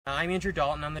I'm Andrew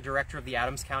Dalton. I'm the director of the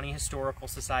Adams County Historical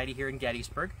Society here in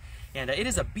Gettysburg. And it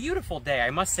is a beautiful day. I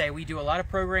must say, we do a lot of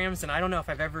programs, and I don't know if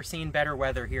I've ever seen better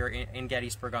weather here in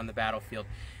Gettysburg on the battlefield.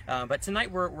 But tonight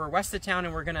we're west of town,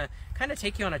 and we're going to kind of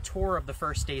take you on a tour of the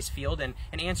first day's field and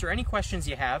answer any questions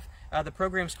you have. The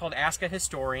program's called Ask a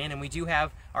Historian, and we do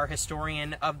have our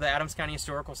historian of the Adams County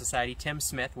Historical Society, Tim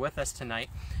Smith, with us tonight.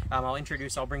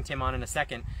 I'll bring Tim on in a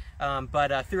second.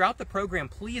 But throughout the program,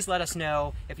 please let us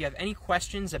know if you have any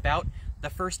questions about the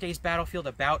first day's battlefield,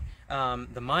 about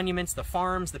the monuments, the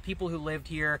farms, the people who lived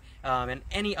here, and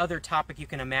any other topic you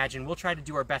can imagine. We'll try to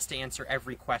do our best to answer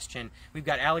every question. We've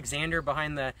got Alexander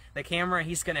behind the camera.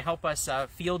 He's going to help us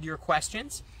field your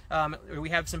questions. We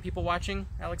have some people watching,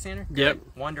 Alexander? Yep. Good.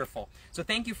 Wonderful. So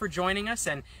thank you for joining us,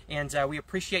 and we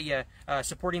appreciate you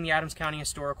supporting the Adams County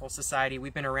Historical Society.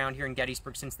 We've been around here in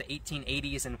Gettysburg since the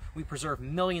 1880s, and we preserve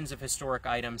millions of historic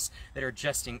items that are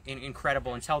just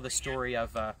incredible and tell the story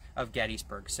of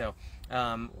Gettysburg. So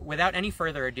without any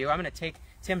further ado, I'm going to take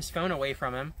Tim's phone away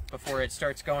from him before it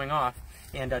starts going off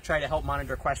and try to help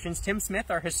monitor questions. Tim Smith,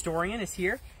 our historian, is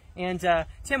here. And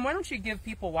Tim, why don't you give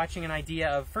people watching an idea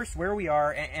of first where we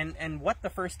are and what the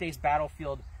first day's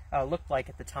battlefield looked like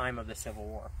at the time of the Civil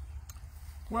War?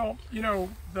 Well, you know,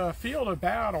 the field of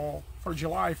battle for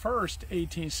July 1st,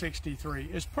 1863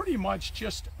 is pretty much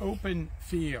just open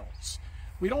fields.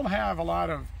 We don't have a lot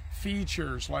of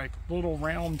features like Little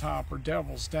Round Top or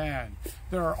Devil's Den.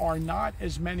 There are not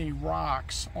as many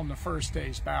rocks on the first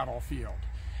day's battlefield.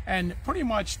 And pretty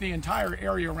much the entire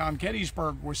area around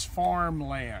Gettysburg was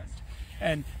farmland.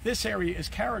 And this area is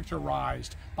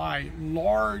characterized by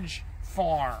large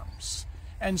farms.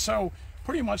 And so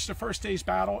pretty much the first day's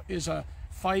battle is a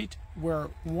fight where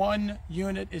one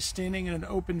unit is standing in an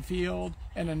open field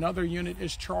and another unit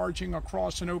is charging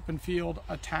across an open field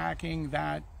attacking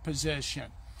that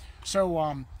position.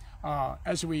 So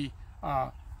as we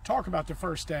talk about the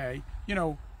first day, you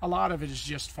know, a lot of it is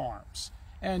just farms.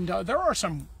 And there are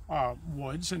some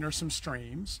woods and there's some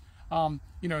streams. You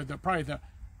know, probably the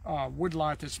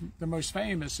woodlot that's the most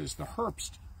famous is the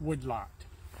Herbst woodlot.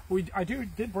 I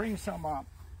did bring some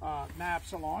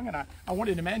maps along, and I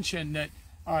wanted to mention that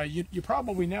you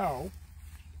probably know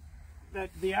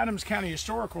that the Adams County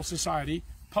Historical Society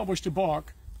published a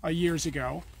book years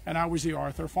ago, and I was the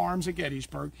author, Farms at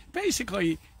Gettysburg.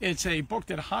 Basically, it's a book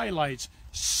that highlights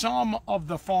some of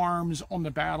the farms on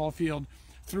the battlefield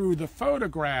through the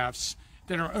photographs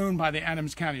that are owned by the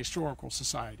Adams County Historical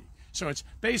Society. So it's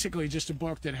basically just a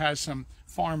book that has some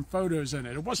farm photos in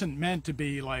it. It wasn't meant to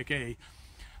be like a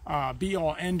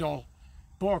be-all, end-all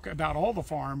book about all the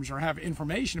farms or have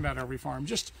information about every farm,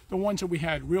 just the ones that we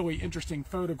had really interesting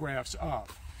photographs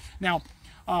of. Now,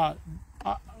 I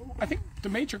think the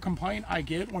major complaint I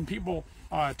get when people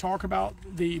talk about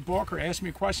the book or ask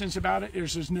me questions about it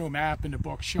is there's no map in the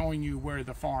book showing you where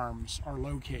the farms are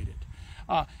located.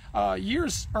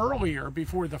 Years earlier,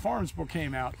 before the Farms book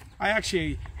came out, I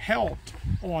actually helped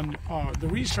on the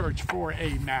research for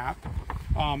a map,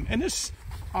 and this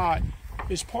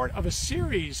is part of a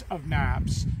series of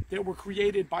maps that were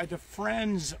created by the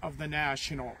Friends of the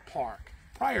National Park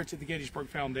prior to the Gettysburg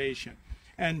Foundation.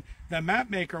 And the map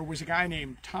maker was a guy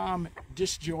named Tom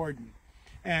Disjordan.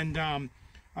 And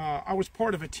I was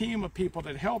part of a team of people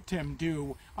that helped him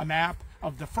do a map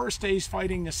of the first day's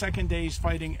fighting, the second day's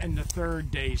fighting, and the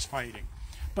third day's fighting.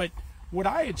 But what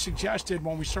I had suggested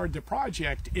when we started the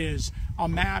project is a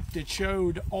map that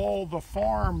showed all the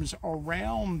farms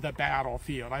around the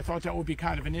battlefield. I thought that would be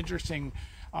kind of an interesting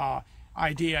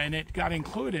idea, and it got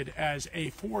included as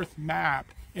a fourth map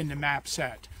in the map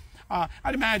set.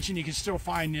 I'd imagine you can still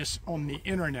find this on the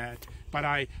internet, but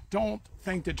I don't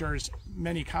think that there's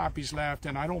many copies left,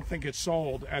 and I don't think it's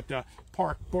sold at the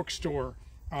park bookstore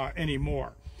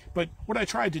anymore. But what I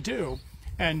tried to do,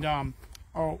 and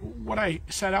what I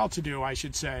set out to do, I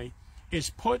should say, is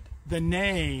put the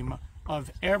name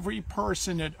of every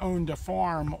person that owned a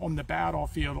farm on the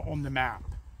battlefield on the map.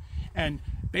 And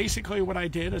basically what I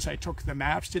did is I took the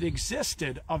maps that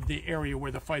existed of the area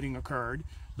where the fighting occurred.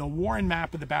 The Warren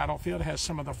map of the battlefield has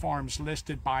some of the farms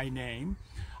listed by name.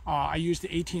 I used the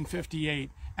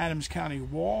 1858 Adams County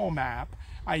wall map.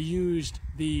 I used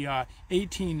the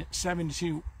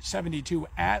 1872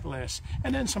 atlas,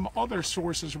 and then some other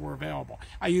sources were available.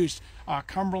 I used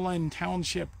Cumberland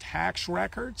Township tax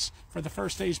records for the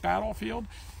first day's battlefield,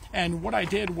 and what I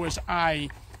did was I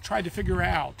tried to figure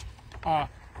out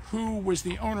who was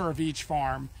the owner of each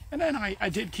farm, and then I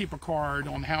did keep a card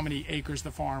on how many acres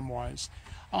the farm was.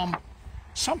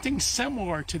 Something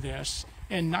similar to this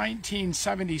in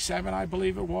 1977, I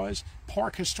believe it was,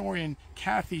 park historian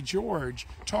Kathy George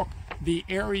took the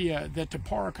area that the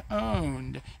park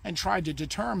owned and tried to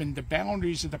determine the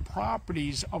boundaries of the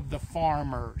properties of the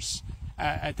farmers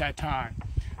at that time.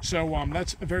 So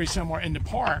that's very similar. And the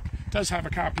park does have a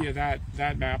copy of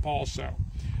that map also.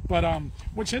 But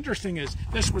what's interesting is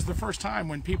this was the first time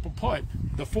when people put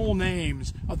the full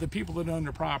names of the people that own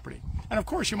the property. And of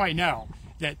course you might know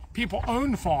that people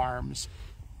own farms,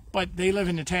 but they live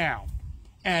in the town.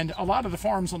 And a lot of the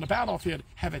farms on the battlefield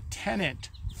have a tenant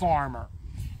farmer.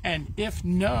 And if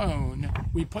known,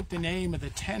 we put the name of the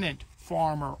tenant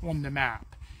farmer on the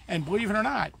map. And believe it or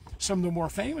not, some of the more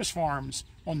famous farms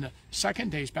on the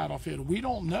second day's battlefield, we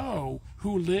don't know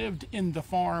who lived in the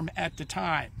farm at the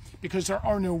time because there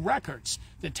are no records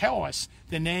that tell us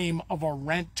the name of a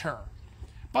renter.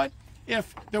 But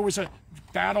if there was a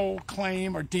battle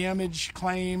claim or damage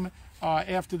claim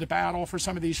after the battle for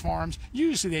some of these farms,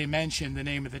 usually they mention the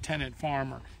name of the tenant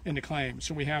farmer in the claim,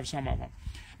 so we have some of them.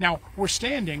 Now, we're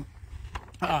standing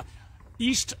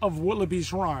east of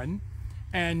Willoughby's Run,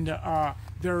 and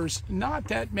there's not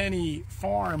that many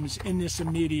farms in this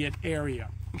immediate area,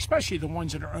 especially the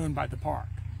ones that are owned by the park.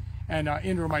 And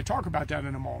Andrew might talk about that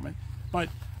in a moment. But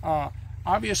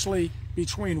obviously,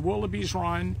 between Willoughby's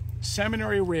Run,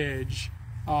 Seminary Ridge,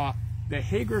 the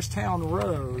Hagerstown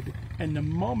Road, and the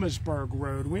Mummersburg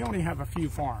Road, we only have a few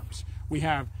farms. We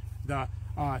have the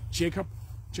Jacob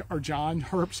or John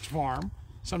Herbst farm.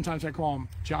 Sometimes I call him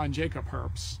John Jacob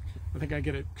Herbst. I think I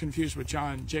get it confused with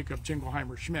John Jacob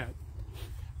Jingleheimer Schmidt.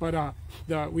 But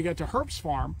we got the Herbst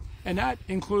farm, and that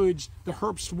includes the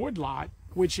Herbst woodlot,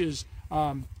 which is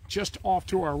just off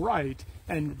to our right.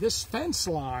 And this fence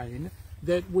line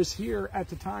that was here at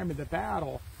the time of the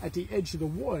battle at the edge of the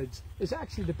woods is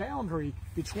actually the boundary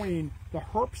between the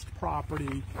Herbst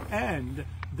property and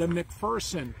the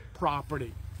McPherson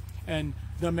property. And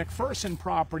the McPherson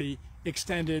property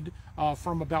extended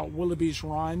from about Willoughby's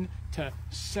Run to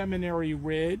Seminary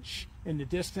Ridge in the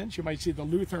distance. You might see the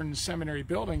Lutheran Seminary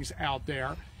buildings out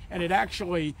there. And it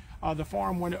actually, the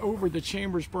farm went over the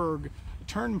Chambersburg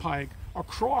Turnpike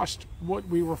across what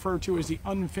we refer to as the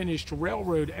unfinished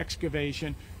railroad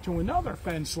excavation to another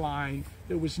fence line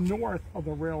that was north of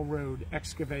the railroad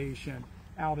excavation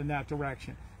out in that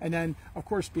direction. And then, of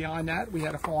course, beyond that, we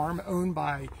had a farm owned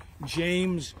by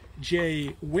James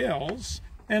J. Wills,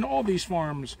 and all these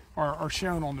farms are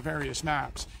shown on the various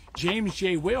maps. James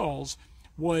J. Wills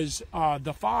was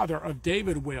the father of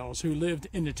David Wills, who lived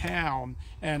in the town,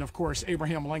 and of course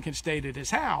Abraham Lincoln stayed at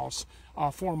his house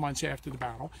 4 months after the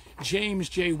battle. James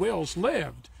J. Wills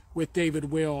lived with David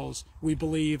Wills, we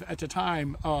believe, at the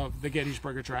time of the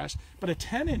Gettysburg Address, but a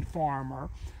tenant farmer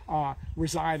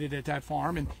resided at that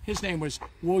farm, and his name was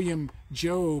William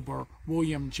Job or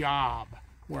William Job,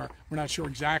 where we're not sure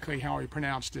exactly how he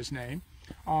pronounced his name.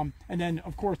 And then,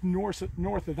 of course, north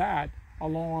of that,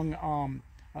 along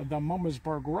the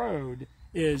Mummersburg Road,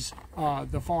 is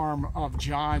the farm of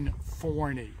John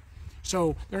Forney.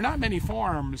 So there are not many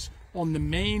farms on the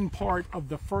main part of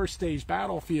the first day's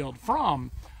battlefield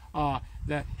from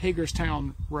the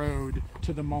Hagerstown Road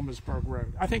to the Mummersburg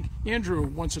Road. I think Andrew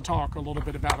wants to talk a little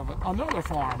bit about another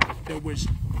farm that was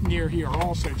near here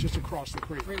also, just across the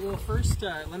creek. Right, well, first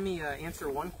let me answer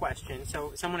one question.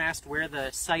 So someone asked where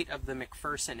the site of the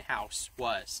McPherson house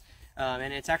was.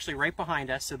 And it's actually right behind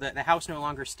us, so the house no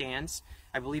longer stands.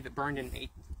 I believe it burned in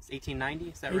 1890,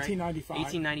 is that right? 1895.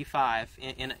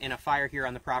 1895 in a fire here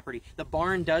on the property. The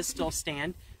barn does still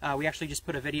stand. We actually just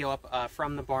put a video up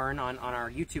from the barn on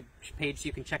our YouTube page, so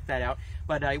you can check that out.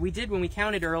 But we did, when we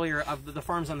counted earlier of the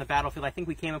farms on the battlefield, I think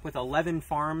we came up with 11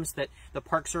 farms that the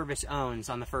Park Service owns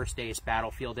on the first day's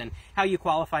battlefield. And how you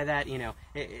qualify that, you know,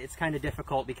 it's kind of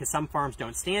difficult because some farms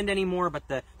don't stand anymore, but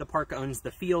the park owns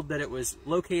the field that it was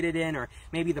located in, or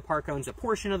maybe the park owns a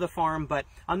portion of the farm. But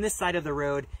on this side of the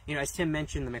road, you know, as Tim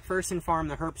mentioned, the McPherson farm,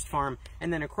 the Herbst farm,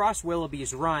 and then across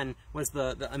Willoughby's Run was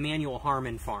the Emanuel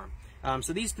Harmon farm.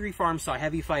 So these three farms saw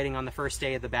heavy fighting on the first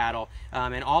day of the battle,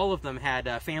 and all of them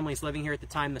had families living here at the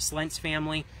time. The Slentz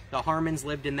family, the Harmons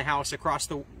lived in the house across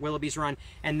the Willoughby's Run,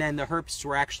 and then the Herbsts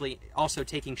were actually also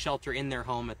taking shelter in their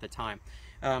home at the time.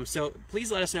 So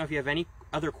please let us know if you have any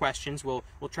other questions. We'll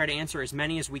try to answer as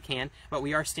many as we can, but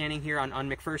we are standing here on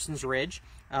McPherson's Ridge.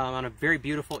 on a very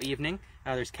beautiful evening.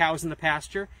 There's cows in the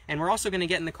pasture, and we're also going to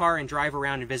get in the car and drive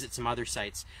around and visit some other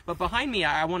sites. But behind me,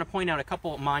 I want to point out a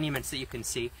couple monuments that you can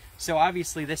see. So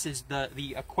obviously, this is the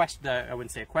I wouldn't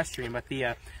say equestrian, but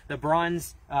the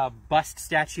bronze bust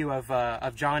statue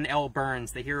of John L.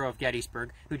 Burns, the hero of Gettysburg,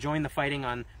 who joined the fighting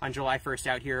on July 1st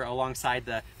out here alongside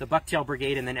the Bucktail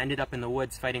Brigade, and then ended up in the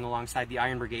woods fighting alongside the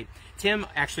Iron Brigade. Tim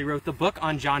actually wrote the book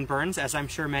on John Burns, as I'm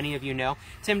sure many of you know.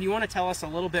 Tim, do you want to tell us a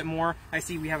little bit more? I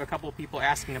see we have a couple of people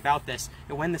asking about this,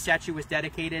 when the statue was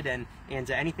dedicated, and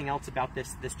anything else about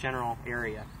this general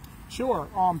area. Sure.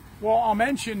 Well, I'll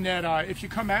mention that if you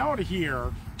come out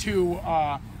here to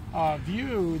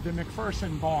view the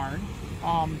McPherson barn,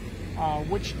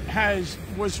 which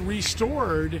was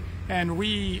restored, and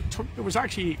it was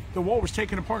actually, the wall was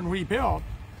taken apart and rebuilt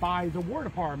by the War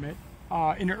Department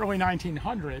in the early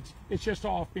 1900s. It's just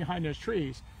off behind those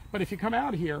trees. But if you come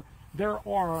out here, there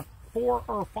are 4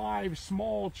 or 5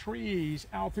 small trees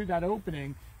out through that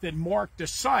opening that mark the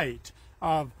site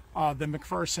of the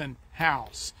McPherson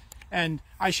house. And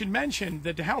I should mention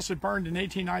that the house that burned in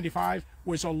 1895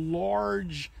 was a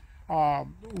large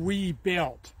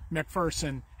rebuilt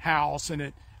McPherson house, and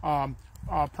it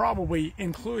probably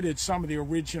included some of the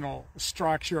original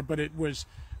structure, but it was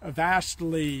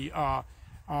vastly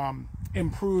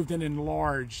improved and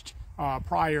enlarged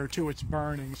prior to its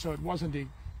burning, so it wasn't the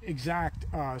exact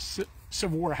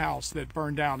Civil War house that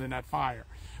burned down in that fire.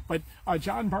 But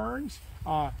John Burns,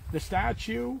 the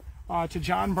statue to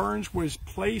John Burns was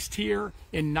placed here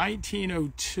in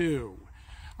 1902.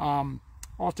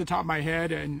 Off the top of my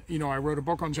head, and I wrote a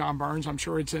book on John Burns, I'm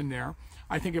sure it's in there.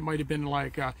 I think it might have been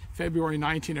like February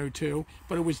 1902,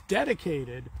 but it was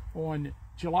dedicated on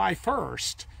July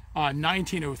 1st,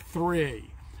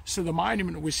 1903. So the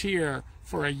monument was here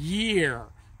for a year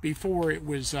before it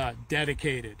was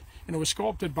dedicated. And it was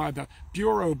sculpted by the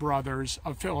Bureau brothers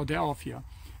of Philadelphia.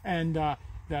 And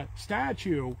the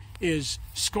statue is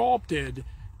sculpted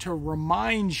to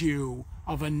remind you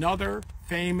of another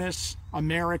famous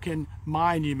American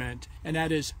monument, and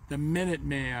that is the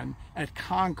Minuteman at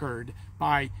Concord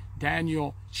by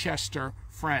Daniel Chester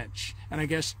French. And I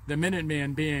guess the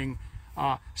Minuteman being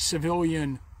a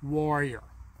civilian warrior.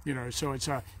 So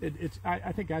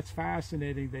I think that's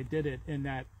fascinating. They did it in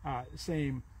that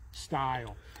same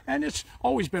style. And it's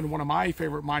always been one of my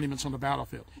favorite monuments on the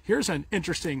battlefield. Here's an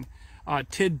interesting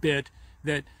tidbit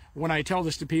that when I tell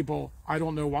this to people, I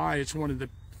don't know why, it's one of the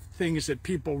things that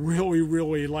people really,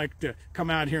 really like to come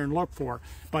out here and look for.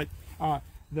 But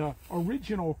the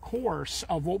original course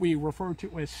of what we refer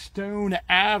to as Stone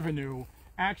Avenue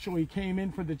actually came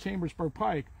in for the Chambersburg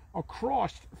Pike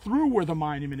across through where the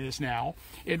monument is now.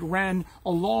 It ran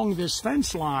along this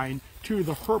fence line to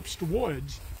the Herbst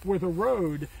Woods, where the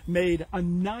road made a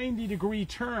 90-degree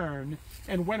turn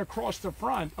and went across the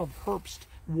front of Herbst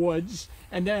Woods,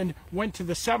 and then went to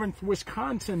the 7th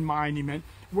Wisconsin Monument,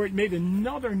 where it made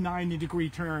another 90-degree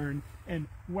turn and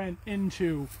went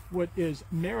into what is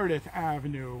Meredith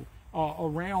Avenue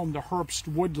around the Herbst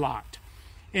Woodlot.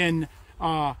 In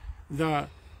the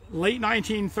late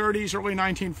 1930s, early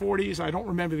 1940s, I don't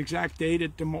remember the exact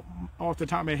date off the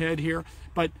top of my head here,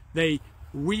 but they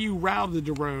rerouted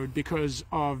the road because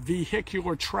of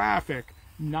vehicular traffic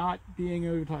not being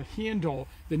able to handle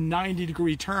the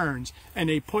 90-degree turns, and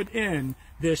they put in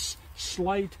this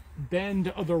slight bend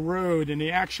of the road, and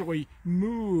they actually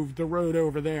moved the road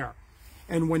over there.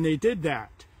 And when they did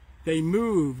that, they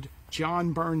moved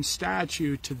John Burns'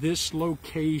 statue to this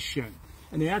location,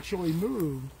 and they actually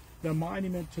moved the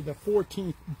monument to the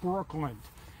 14th Brooklyn,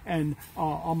 and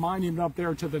a monument up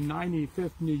there to the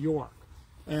 95th New York.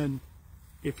 And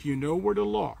if you know where to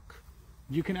look,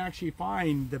 you can actually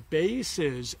find the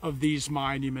bases of these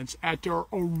monuments at their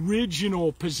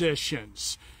original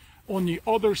positions on the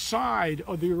other side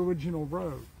of the original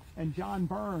road. And John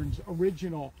Burns'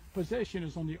 original position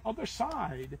is on the other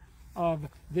side of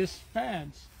this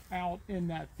fence out in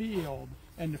that field.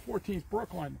 And the 14th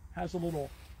Brooklyn has a little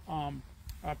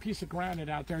piece of granite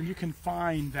out there, and you can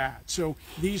find that. So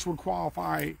these would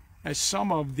qualify as some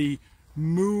of the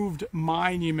moved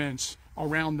monuments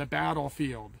around the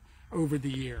battlefield over the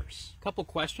years. A couple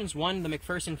questions. One, the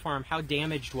McPherson farm, how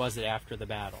damaged was it after the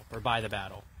battle, or by the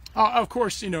battle? Of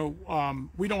course, we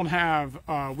don't have,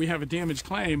 we have a damage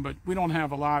claim, but we don't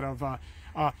have a lot of,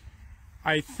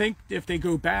 I think if they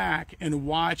go back and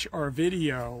watch our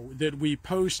video that we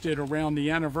posted around the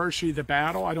anniversary of the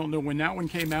battle, I don't know when that one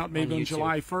came out, maybe on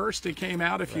July 1st it came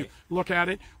out. If you look at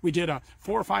it, we did a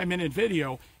 4 or 5 minute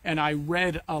video, and I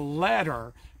read a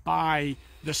letter by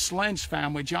the Slentz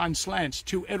family, John Slentz,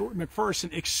 to Edward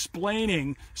McPherson,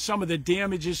 explaining some of the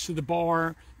damages to the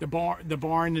barn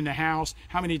and the house,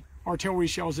 how many artillery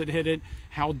shells had hit it,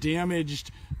 how damaged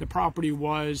the property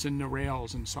was, and the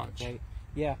rails and such. Okay.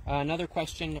 Yeah. Another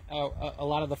question. A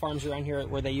lot of the farms around here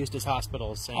were they used as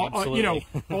hospitals? Absolutely. You know,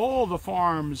 all the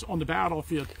farms on the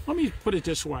battlefield. Let me put it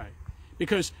this way,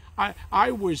 because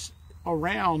I was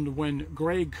around when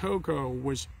Greg Coco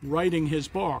was writing his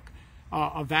book,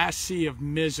 A Vast Sea of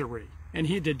Misery, and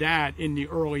he did that in the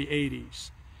early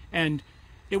 80s. And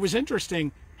it was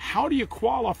interesting, how do you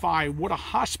qualify what a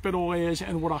hospital is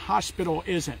and what a hospital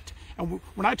isn't? And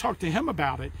when I talked to him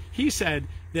about it, he said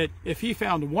that if he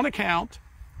found one account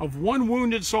of one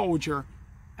wounded soldier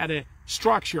at a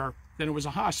structure, then it was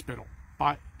a hospital.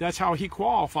 But that's how he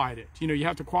qualified it. You know, you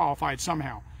have to qualify it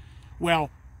somehow. Well,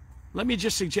 let me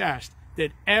just suggest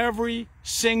that every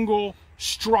single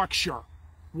structure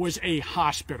was a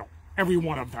hospital, every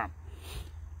one of them.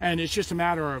 And it's just a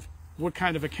matter of what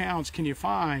kind of accounts can you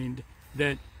find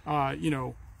that,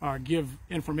 give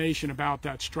information about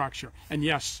that structure. And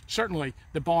yes, certainly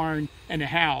the barn and the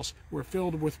house were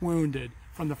filled with wounded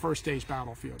from the first day's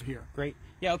battlefield here. Great.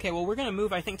 Yeah, okay, well, we're going to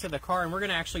move, I think, to the car, and we're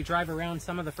going to actually drive around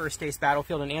some of the first day's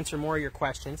battlefield and answer more of your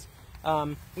questions.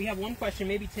 We have one question,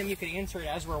 maybe, Tim, you could answer it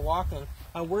as we're walking.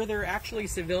 Were there actually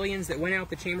civilians that went out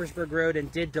the Chambersburg Road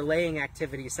and did delaying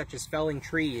activities, such as felling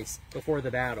trees, before the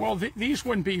battle? Well, these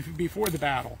wouldn't be before the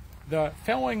battle. The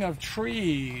felling of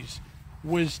trees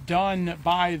was done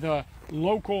by the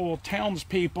local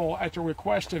townspeople at the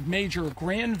request of Major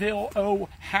Granville O.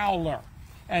 Howler.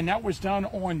 And that was done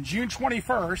on June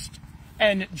 21st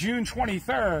and June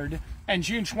 23rd and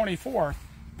June 24th,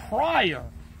 prior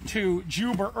to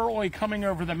Juba Early coming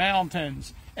over the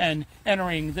mountains and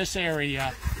entering this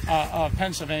area of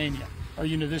Pennsylvania, or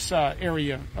this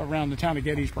area around the town of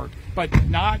Gettysburg, but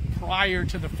not prior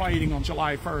to the fighting on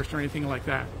July 1st or anything like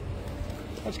that.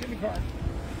 Let's get in the car.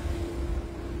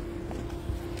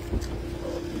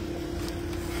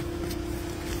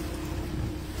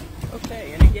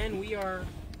 Okay, and again, we are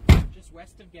just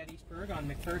west of Gettysburg on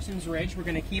McPherson's Ridge. We're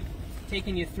going to keep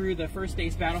taking you through the first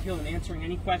day's battlefield and answering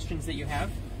any questions that you have.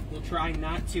 We'll try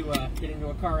not to get into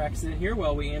a car accident here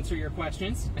while we answer your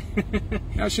questions.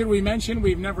 Now, should we mention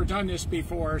we've never done this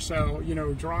before, so,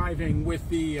 driving with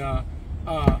the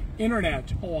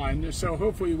internet on, so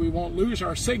hopefully we won't lose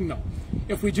our signal.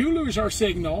 If we do lose our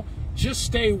signal, just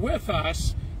stay with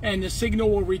us, and the signal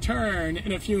will return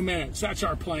in a few minutes. That's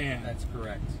our plan. That's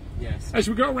correct. Yes. As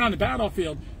we go around the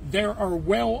battlefield, there are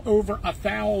well over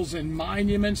 1,000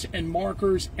 monuments and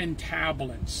markers and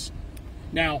tablets.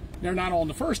 Now, they're not on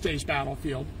the first day's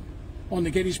battlefield, on the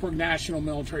Gettysburg National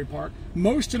Military Park.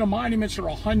 Most of the monuments are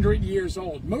 100 years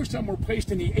old. Most of them were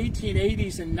placed in the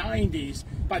 1880s and 90s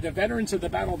by the veterans of the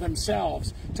battle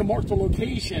themselves to mark the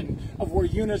location of where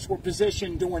units were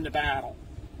positioned during the battle.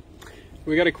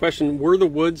 We got a question. Were the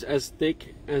woods as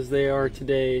thick as they are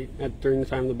today during the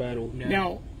time of the battle? No.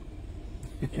 Now,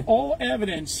 all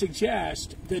evidence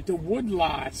suggests that the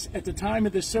woodlots at the time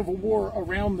of the Civil War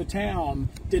around the town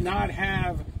did not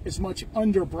have as much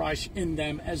underbrush in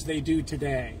them as they do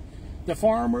today. The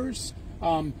farmers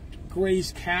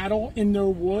grazed cattle in their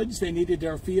woods. They needed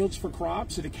their fields for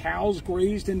crops, so the cows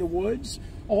grazed in the woods.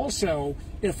 Also,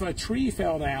 if a tree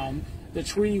fell down, the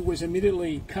tree was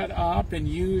immediately cut up and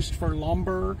used for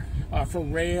lumber, for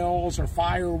rails, or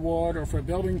firewood, or for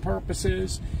building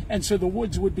purposes. And so the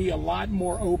woods would be a lot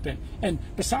more open. And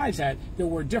besides that, there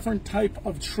were different type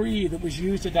of tree that was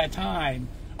used at that time.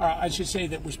 I should say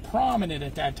that was prominent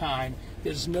at that time.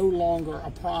 There's no longer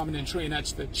a prominent tree, and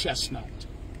that's the chestnut.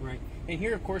 Right. And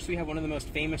here, of course, we have one of the most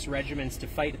famous regiments to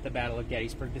fight at the Battle of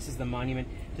Gettysburg. This is the monument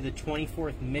to the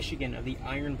 24th Michigan of the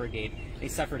Iron Brigade. They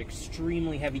suffered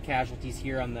extremely heavy casualties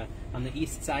here on the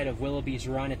east side of Willoughby's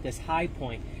Run at this high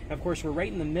point. And of course, we're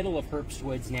right in the middle of Herbst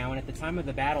Woods now, and at the time of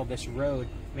the battle, this road,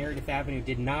 Meredith Avenue,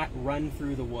 did not run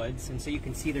through the woods, and so you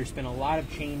can see there's been a lot of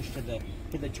change to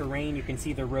the terrain. You can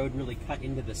see the road really cut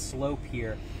into the slope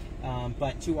here.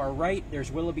 But to our right,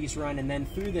 there's Willoughby's Run, and then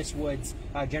through this woods,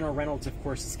 General Reynolds, of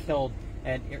course, is killed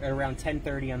at around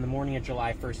 10:30 on the morning of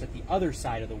July 1st at the other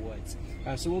side of the woods.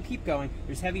 So we'll keep going.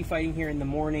 There's heavy fighting here in the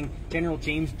morning. General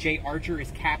James J. Archer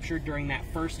is captured during that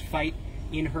first fight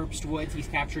in Herbst Woods. He's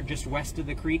captured just west of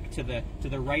the creek to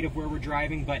the right of where we're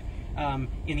driving. But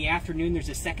in the afternoon, there's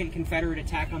a second Confederate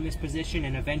attack on this position,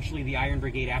 and eventually the Iron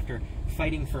Brigade, after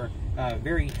fighting for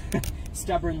very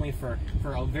stubbornly for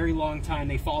a very long time,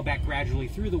 they fall back gradually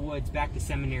through the woods back to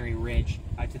Seminary Ridge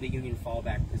to the Union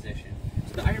fallback position.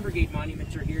 So the Iron Brigade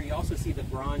monuments are here. You also see the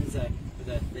bronze,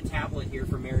 the tablet here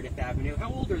for Meredith Avenue.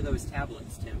 How old are those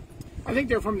tablets, Tim? I think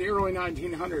they're from the early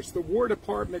 1900s, the War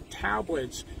Department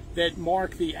tablets that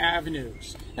mark the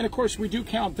avenues. And of course, we do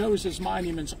count those as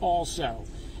monuments also.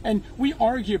 And we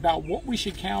argue about what we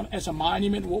should count as a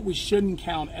monument, what we shouldn't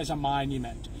count as a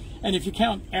monument. And if you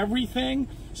count everything,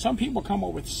 some people come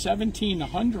up with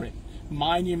 1,700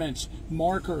 monuments,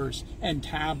 markers, and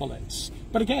tablets.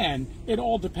 But again, it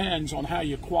all depends on how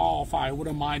you qualify what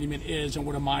a monument is and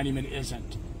what a monument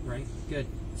isn't. Right, good.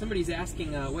 Somebody's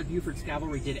asking what Buford's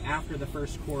cavalry did after the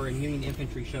First Corps and Union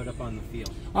infantry showed up on the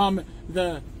field.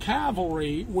 The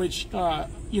cavalry, which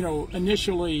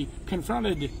initially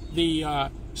confronted the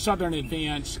Southern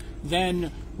advance,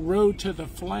 then rode to the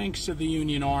flanks of the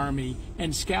Union Army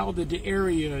and scouted the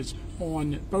areas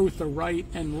on both the right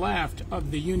and left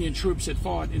of the Union troops that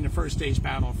fought in the first day's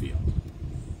battlefield.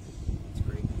 That's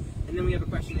great. And then we have a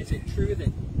question: is it true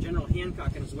that General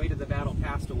Hancock, on his way to the battle,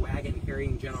 passed a wagon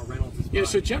carrying General Reynolds' body? Yeah,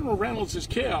 so General Reynolds is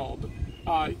killed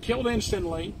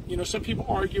instantly. Some people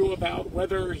argue about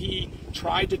whether he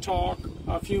tried to talk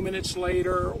a few minutes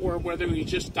later or whether he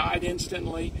just died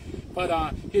instantly.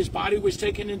 But his body was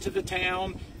taken into the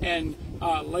town, and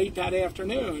late that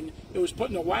afternoon, it was put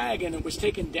in a wagon and was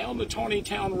taken down the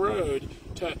Taneytown Road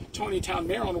to Taneytown,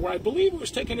 Maryland, where I believe it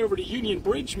was taken over to Union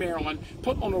Bridge, Maryland,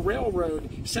 put on a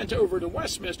railroad, sent over to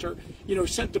Westminster,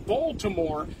 sent to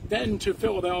Baltimore, then to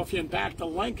Philadelphia, and back to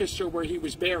Lancaster, where he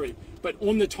was buried. But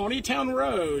on the Taneytown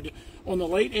Road, on the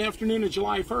late afternoon of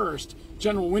July 1st,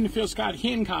 General Winfield Scott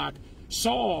Hancock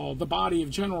saw the body of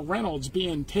General Reynolds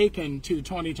being taken to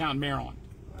Taneytown, Maryland.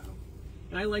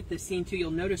 And I like this scene too.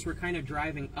 You'll notice we're kind of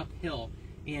driving uphill,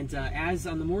 and as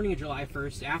on the morning of July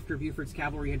 1st, after Buford's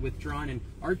cavalry had withdrawn and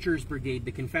Archer's brigade,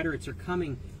 the Confederates are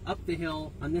coming up the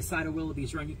hill on this side of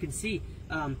Willoughby's Run. You can see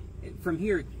from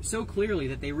here so clearly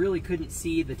that they really couldn't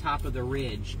see the top of the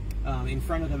ridge in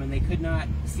front of them, and they could not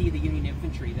see the Union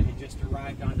infantry that had just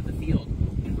arrived onto the field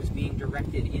and was being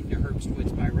directed into Herbst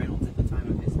Woods by Reynolds at the time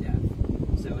of his death.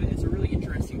 So it's a really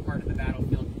interesting part of the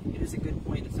battlefield. It is a good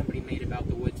point that somebody made about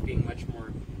the woods being much more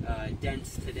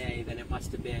dense today than it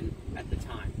must have been at the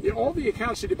time. Yeah, all the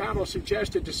accounts of the battle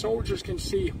suggested the soldiers can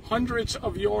see hundreds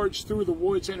of yards through the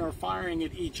woods and are firing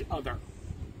at each other.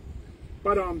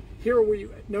 But here we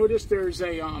notice there's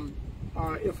a,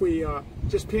 if we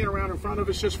just pan around in front of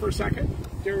us just for a second,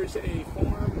 there's a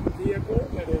farm vehicle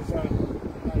that is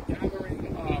gathering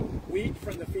wheat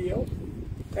from the field.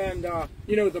 And,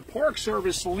 the Park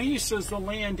Service leases the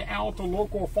land out to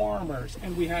local farmers.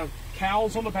 And we have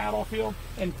cows on the battlefield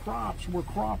and crops where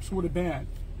crops would have been.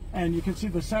 And you can see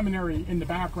the seminary in the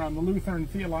background, the Lutheran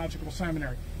Theological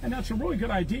Seminary. And that's a really good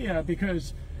idea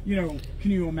because, can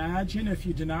you imagine if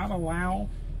you did not allow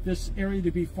this area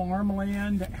to be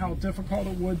farmland, how difficult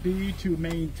it would be to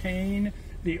maintain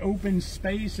the open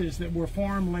spaces that were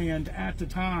farmland at the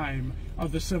time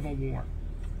of the Civil War.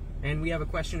 And we have a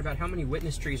question about how many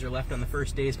witness trees are left on the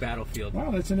first day's battlefield.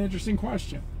 Well, that's an interesting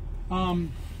question.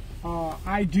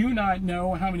 I do not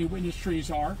know how many witness trees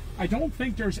are. I don't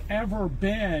think there's ever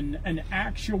been an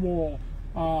actual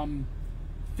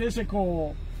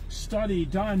physical study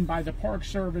done by the Park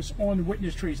Service on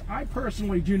witness trees. I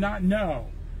personally do not know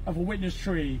of a witness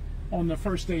tree on the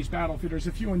first day's battlefield. There's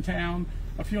a few in town,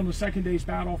 a few on the second day's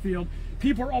battlefield.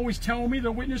 People are always telling me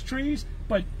they're witness trees,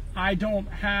 but they don't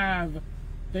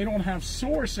have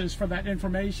sources for that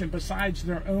information besides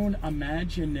their own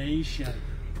imagination.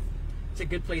 It's a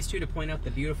good place, too, to point out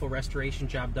the beautiful restoration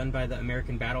job done by the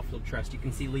American Battlefield Trust. You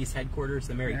can see Lee's headquarters,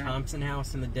 the Mary Thompson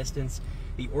House in the distance,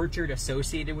 the orchard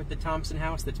associated with the Thompson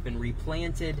House that's been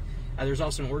replanted. There's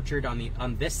also an orchard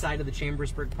on this side of the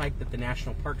Chambersburg Pike that the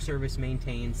National Park Service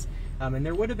maintains. And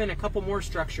there would have been a couple more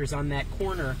structures on that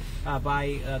corner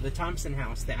by the Thompson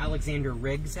House. The Alexander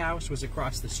Riggs House was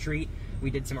across the street. We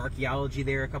did some archaeology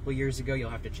there a couple years ago. You'll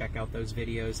have to check out those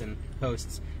videos and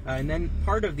posts. And then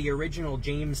part of the original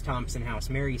James Thompson house,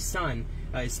 Mary's son,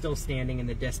 is still standing in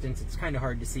the distance. It's kind of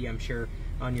hard to see, I'm sure,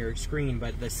 on your screen,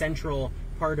 but the central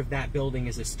part of that building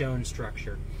is a stone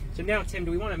structure. So now, Tim,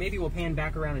 maybe we'll pan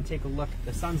back around and take a look.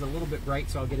 The sun's a little bit bright,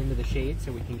 so I'll get into the shade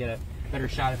so we can get a better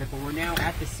shot of it. But we're now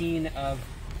at the scene of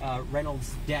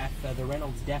Reynolds' death, the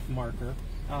Reynolds death marker.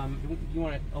 You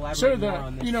want to elaborate more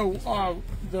on this?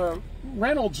 The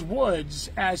Reynolds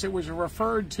Woods, as it was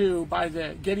referred to by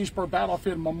the Gettysburg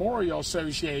Battlefield Memorial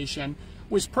Association,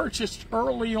 was purchased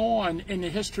early on in the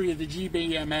history of the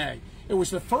GBMA. It was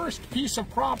the first piece of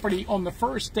property on the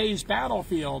first day's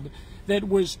battlefield that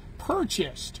was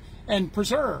purchased and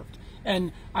preserved.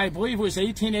 And I believe it was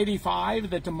 1885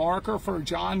 that the marker for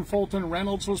John Fulton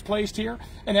Reynolds was placed here.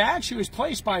 And it actually was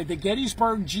placed by the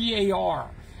Gettysburg GAR.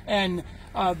 And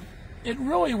it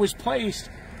really was placed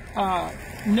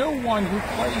no one who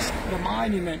placed the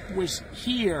monument was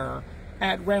here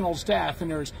at Reynolds' death,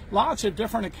 and there's lots of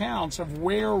different accounts of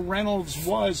where Reynolds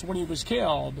was when he was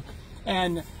killed.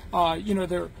 And you know,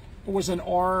 there was an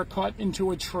R cut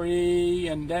into a tree,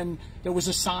 and then there was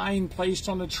a sign placed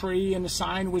on the tree, and the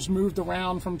sign was moved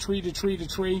around from tree to tree to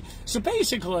tree. So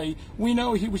basically, we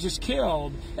know he was just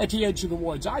killed at the edge of the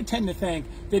woods. I tend to think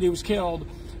that he was killed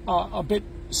a bit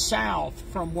south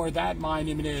from where that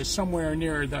monument is, somewhere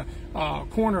near the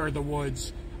corner of the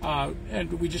woods,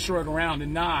 and we just rode around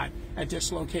and not at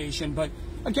this location. But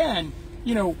again,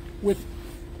 you know, with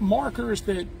markers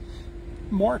that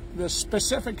mark the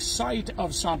specific site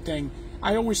of something,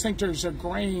 I always think there's a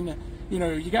grain, you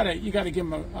know, you gotta give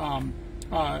them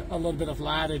a little bit of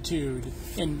latitude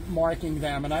in marking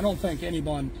them, and I don't think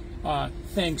anyone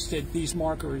thinks that these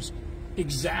markers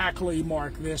exactly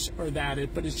mark this or that,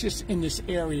 but it's just in this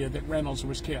area that Reynolds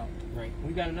was killed. Right.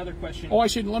 We've got another question. Oh,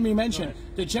 let me mention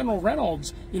that General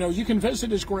Reynolds, you know, you can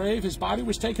visit his grave. His body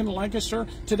was taken to Lancaster.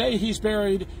 Today he's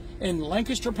buried in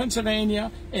Lancaster,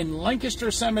 Pennsylvania, in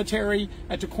Lancaster Cemetery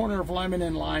at the corner of Lemon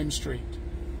and Lime Street.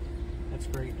 That's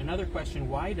great. Another question,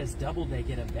 why does Doubleday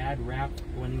get a bad rap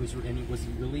when he was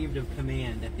relieved of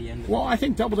command at the end of Well, I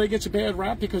think Doubleday gets a bad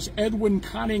rap because Edwin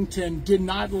Connington did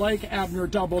not like Abner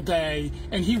Doubleday,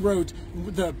 and he wrote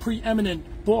the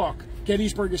preeminent book,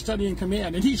 Gettysburg, A Study in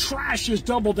Command, and he trashes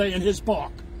Doubleday in his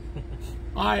book.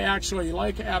 I actually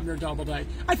like Abner Doubleday.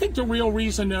 I think the real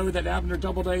reason, though, that Abner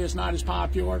Doubleday is not as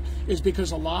popular is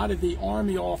because a lot of the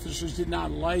Army officers did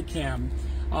not like him.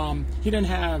 He didn't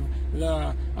have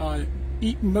the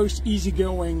most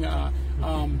easygoing,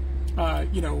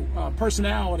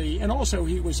 personality, and also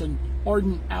he was an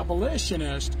ardent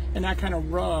abolitionist, and that kind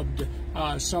of rubbed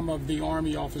some of the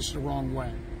Army officers the wrong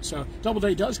way. So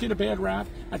Doubleday does get a bad rap.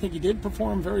 I think he did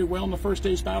perform very well in the first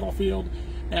day's battlefield,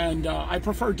 and I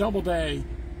prefer Doubleday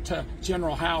to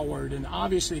General Howard, and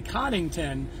obviously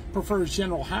Connington prefers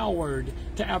General Howard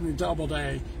to Abner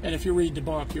Doubleday, and if you read the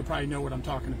book, you'll probably know what I'm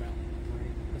talking about.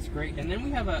 That's great. And then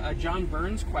we have a John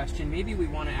Burns question. Maybe we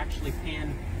want to actually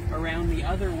pan around the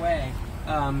other way,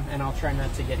 and I'll try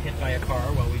not to get hit by a car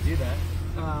while we do that.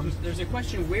 There's a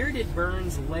question, where did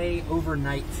Burns lay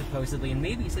overnight, supposedly? And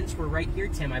maybe since we're right here,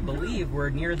 Tim, I believe we're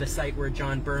near the site where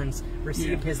John Burns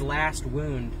received his last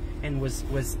wound and was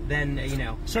then,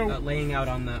 laying out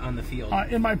on the field.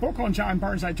 In my book on John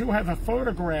Burns, I do have a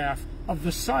photograph of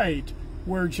the site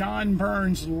where John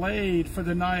Burns laid for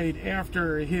the night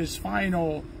after his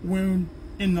final wound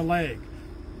in the leg.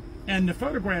 And the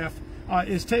photograph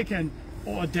is taken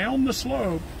down the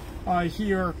slope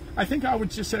here, I think I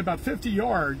would just say about 50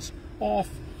 yards off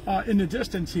in the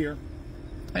distance here.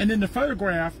 And in the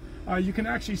photograph, you can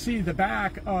actually see the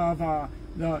back of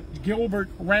the Gilbert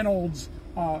Reynolds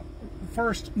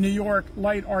 1st New York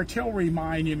Light Artillery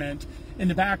Monument in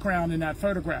the background in that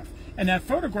photograph. And that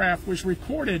photograph was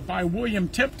recorded by William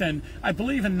Tipton, I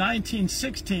believe in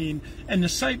 1916, and the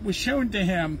site was shown to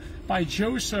him by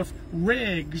Joseph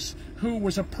Riggs, who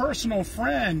was a personal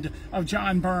friend of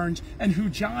John Burns, and who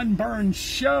John Burns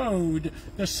showed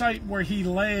the site where he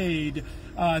laid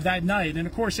that night. And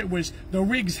of course it was the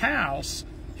Riggs house,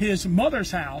 his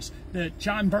mother's house, that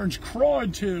John Burns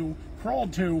crawled to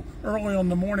early on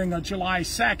the morning of July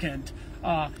 2nd,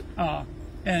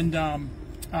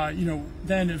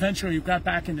 then eventually got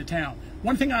back into town.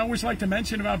 One thing I always like to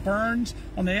mention about Burns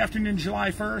on the afternoon of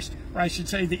July 1st, or I should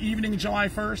say the evening of July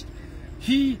 1st,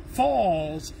 he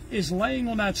falls, is laying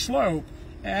on that slope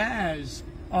as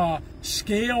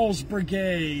Scales'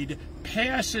 brigade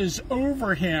passes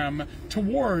over him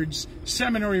towards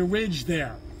Seminary Ridge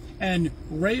there. And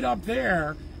right up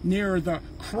there near the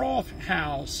Croft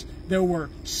House, there were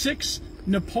 6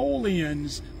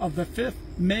 Napoleons of the 5th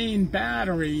Maine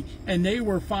Battery, and they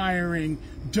were firing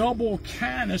double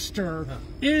canister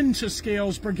into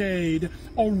Scales' brigade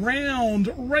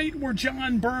around right where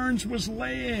John Burns was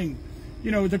laying.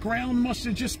 You know, the ground must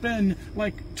have just been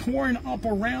like torn up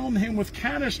around him with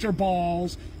canister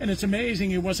balls, and it's amazing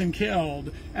he wasn't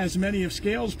killed, as many of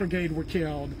Scales' brigade were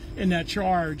killed in that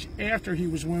charge after he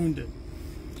was wounded.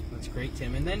 That's great,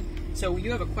 Tim. And then, so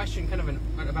you have a question kind of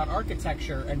about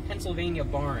architecture and Pennsylvania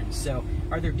barns. So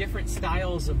are there different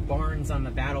styles of barns on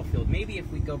the battlefield? Maybe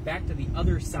if we go back to the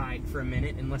other side for a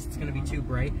minute, unless it's going to be too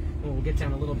bright, we'll get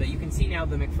down a little bit. You can see now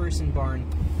the McPherson barn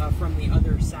from the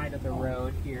other side of the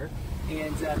road here.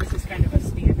 And this is kind of a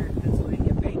standard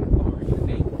Pennsylvania bank barn. The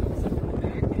bank goes up in the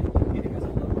back, and it has a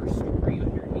lower story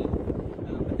underneath.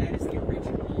 But that is the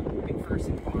original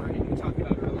McPherson barn. And we talked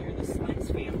about earlier the Slentz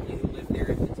family who lived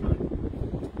there at the time.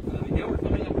 And now we're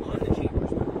coming up on the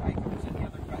Chambers River Pike. If there's any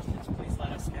other questions, please let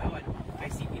us know. And I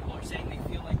see people are saying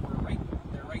they feel like we're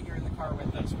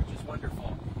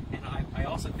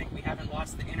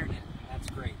lost the internet. That's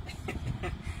great.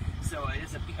 So it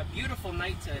is a beautiful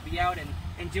night to be out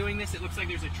and doing this. It looks like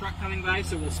there's a truck coming by,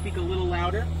 so we'll speak a little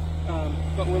louder.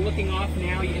 But we're looking off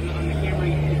now. On the camera,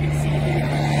 you can see the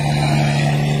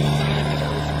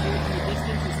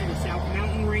distance. You see the South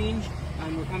Mountain Range,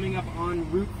 and we're coming up on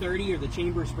Route 30, or the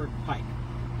Chambersburg Pike.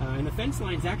 And the fence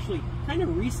line's actually kind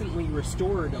of recently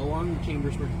restored along the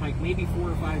Chambersburg Pike, maybe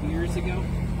 4 or 5 years ago.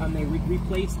 They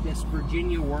replaced this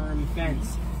Virginia worm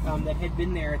fence that had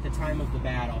been there at the time of the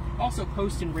battle. Also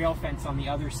post and rail fence on the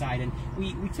other side. And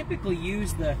we typically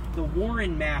use the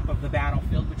Warren map of the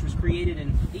battlefield, which was created in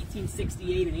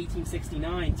 1868 and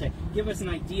 1869, to give us an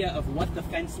idea of what the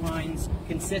fence lines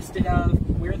consisted of,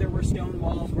 where there were stone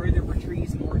walls, where there were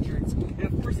trees and orchards. And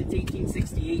of course it's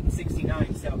 1868 and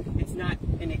 69, so it's not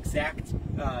an exact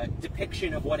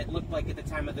depiction of what it looked like at the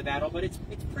time of the battle, but it's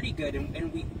pretty good,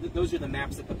 and those are the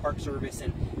maps that the Park Service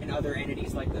and other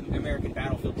entities like the American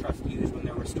Battlefield Trust use when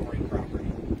they're restoring property.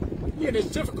 Yeah, and it's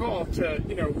difficult to,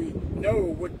 we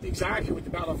know exactly what the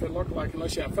battlefield looked like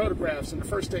unless you have photographs, and the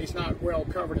first day is not well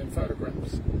covered in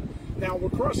photographs. Now we're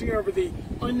crossing over the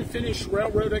unfinished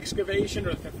railroad excavation,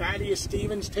 or the Thaddeus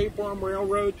Stevens Tapeworm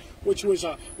Railroad, which was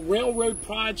a railroad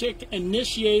project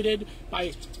initiated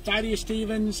by Thaddeus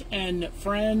Stevens and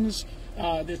friends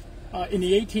in the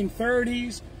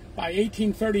 1830s. By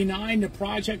 1839, the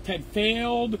project had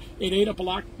failed. It ate up a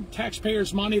lot of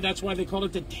taxpayers' money. That's why they called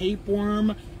it the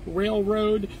Tapeworm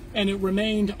Railroad, and it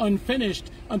remained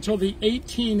unfinished until the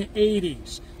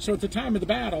 1880s. So at the time of the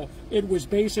battle, it was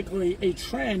basically a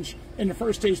trench in the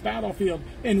first day's battlefield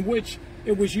in which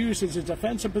it was used as a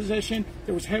defensive position.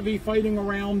 There was heavy fighting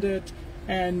around it,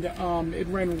 and it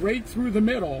ran right through the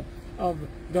middle of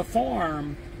the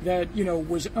farm that,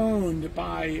 was owned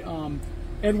by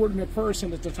Edward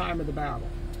McPherson at the time of the battle.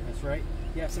 That's right.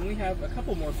 Yes, and we have a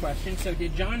couple more questions. So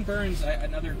did John Burns,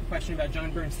 another question about John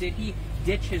Burns, did he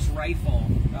ditch his rifle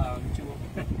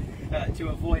to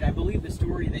avoid, I believe the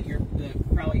story that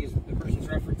probably the person's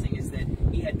referencing is that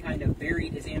he had kind of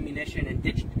buried his ammunition and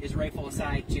ditched his rifle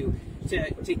aside to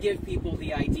give people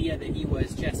the idea that he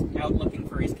was just out looking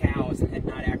for his cows and had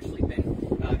not actually been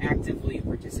actively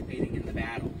participating in the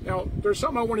battle. Now, there's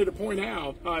something I wanted to point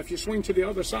out. If you swing to the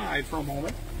other side for a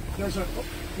moment, there's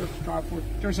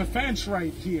a fence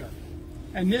right here.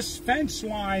 And this fence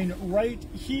line right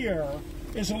here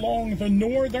is along the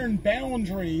northern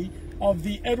boundary of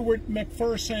the Edward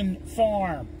McPherson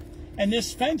farm. And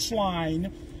this fence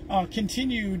line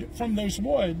continued from those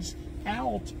woods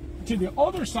out to the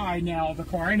other side now of the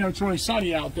car. I know it's really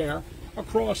sunny out there.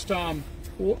 Across,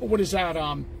 what is that,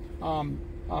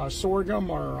 sorghum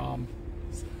or...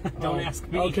 Don't ask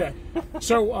me. Okay.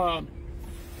 So,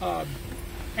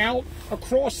 out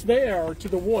across there to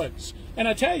the woods. And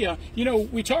I tell you,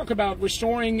 we talk about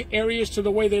restoring areas to the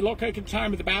way they look like at the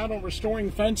time of the battle, restoring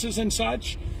fences and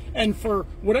such. And for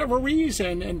whatever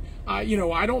reason, and I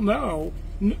don't know,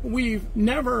 we've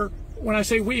never, when I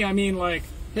say we, I mean like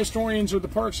historians or the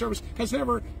Park Service, has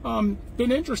never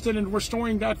been interested in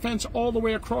restoring that fence all the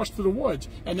way across to the woods.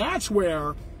 And that's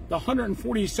where the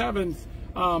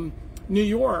 147th New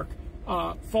York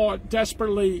fought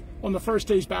desperately on the first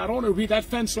day's battle, and it would be that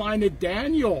fence line that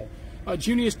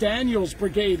Junius Daniel's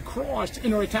brigade crossed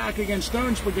in their attack against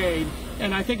Stone's brigade,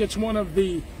 and I think it's one of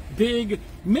the big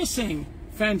missing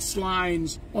fence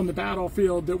lines on the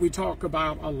battlefield that we talk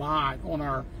about a lot on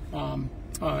our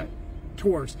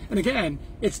tours. And again,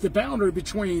 it's the boundary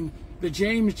between the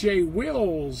James J.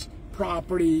 Wills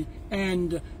property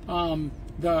and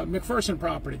the McPherson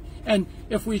property. And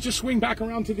if we just swing back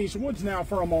around to these woods now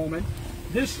for a moment,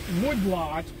 this wood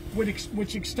lot,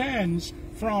 which extends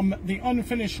from the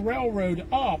unfinished railroad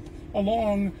up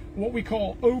along what we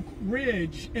call Oak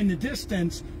Ridge in the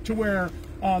distance to where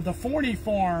the Forney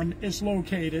farm is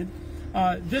located.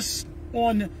 This,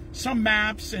 on some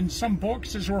maps and some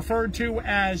books, is referred to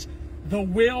as the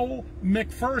Will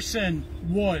McPherson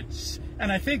Woods.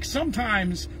 And I think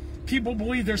sometimes people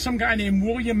believe there's some guy named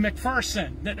William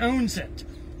McPherson that owns it.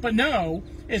 But no,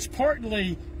 it's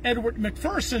partly Edward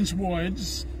McPherson's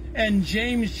woods and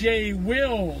James J.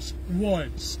 Wills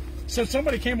Woods. So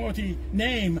somebody came up with the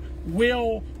name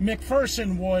Will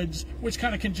McPherson Woods, which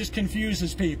kind of just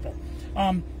confuses people.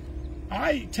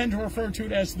 I tend to refer to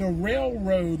it as the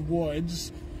Railroad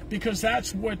Woods because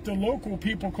that's what the local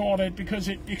people called it, because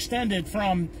it extended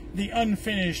from the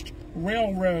unfinished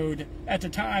railroad at the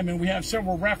time, and we have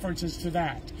several references to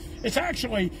that. It's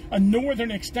actually a northern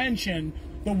extension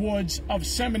the woods of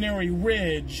Seminary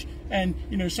Ridge, and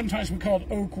sometimes we call it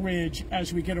Oak Ridge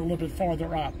as we get a little bit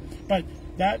farther up. But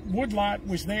that woodlot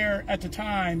was there at the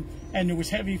time, and there was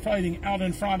heavy fighting out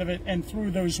in front of it and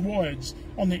through those woods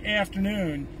on the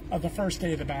afternoon of the first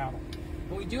day of the battle.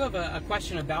 Well, we do have a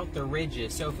question about the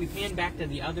ridges. So if we pan back to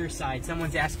the other side,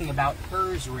 someone's asking about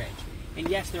Hers Ridge. And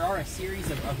yes, there are a series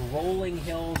of rolling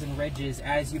hills and ridges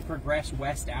as you progress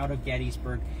west out of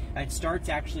Gettysburg. It starts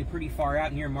actually pretty far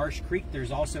out near Marsh Creek.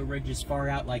 There's also ridges far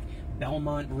out like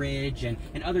Belmont Ridge and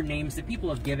other names that people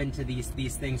have given to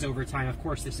these things over time. Of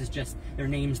course, this is just their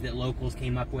names that locals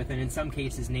came up with, and in some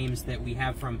cases names that we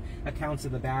have from accounts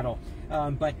of the battle.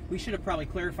 But we should have probably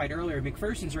clarified earlier,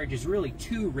 McPherson's Ridge is really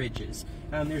two ridges.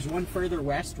 There's one further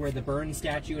west where the Burns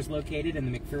statue is located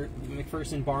and the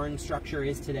McPherson barn structure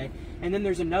is today. And then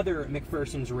there's another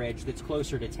McPherson's Ridge that's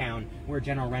closer to town where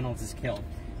General Reynolds is killed.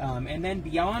 And then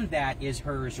beyond that is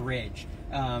Hers Ridge,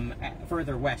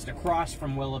 further west, across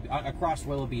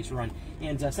Willoughby's Run.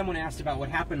 And someone asked about what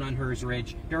happened on Hers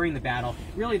Ridge during the battle.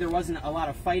 Really, there wasn't a lot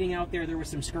of fighting out there. There was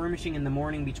some skirmishing in the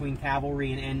morning between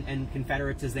cavalry and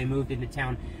Confederates as they moved into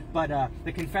town. But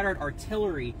the Confederate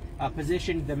artillery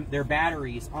positioned their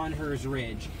batteries on Hers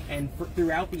Ridge, and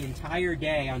throughout the entire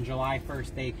day on July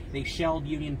 1st, they shelled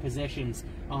Union positions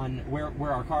on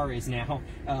where our car is now,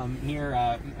 near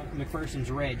McPherson's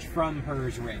Ridge from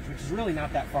Hers Ridge, which is really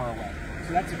not that far away.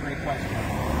 So that's a great question.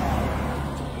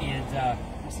 And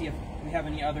we'll see if we have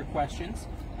any other questions.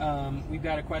 We've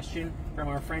got a question from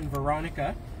our friend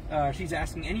Veronica. She's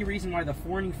asking any reason why the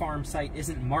Forney Farm site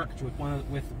isn't marked with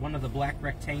one of the black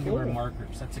rectangular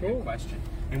markers. That's a good question,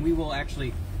 and we will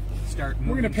actually start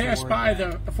moving. We're going to pass by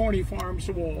the Forney Farm,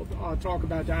 so we'll talk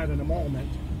about that in a moment.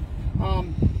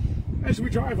 As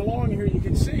we drive along here, you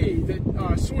can see that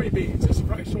soybeans, this is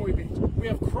probably soybeans. We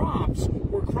have crops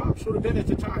where crops would have been at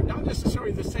the time, not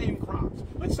necessarily the same crops.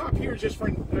 Let's stop here just for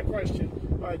a question,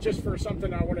 just for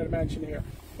something I wanted to mention here.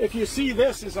 If you see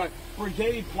this as a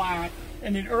brigade plaque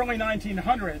in the early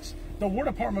 1900s, the War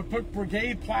Department put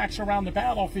brigade plaques around the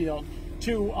battlefield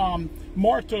to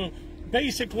mark the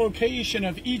basic location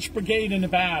of each brigade in the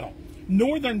battle.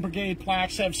 Northern brigade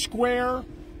plaques have square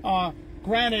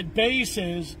granite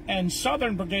bases, and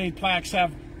Southern brigade plaques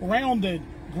have rounded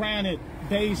granite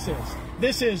bases.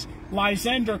 This is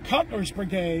Lysander Cutler's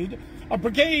brigade. A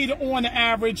brigade on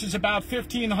average is about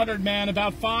 1,500 men,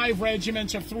 about 5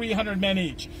 regiments of 300 men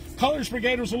each. Cutler's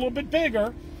brigade was a little bit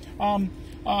bigger,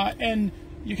 and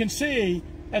you can see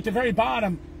at the very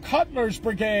bottom, Cutler's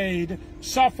brigade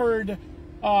suffered,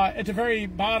 at the very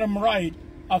bottom right,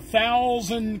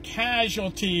 1,000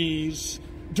 casualties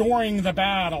during the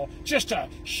battle. Just a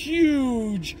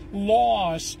huge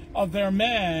loss of their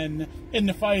men in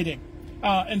the fighting.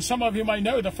 And some of you might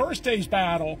know the first day's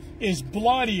battle is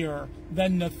bloodier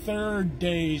than the third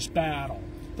day's battle.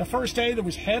 The first day there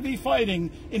was heavy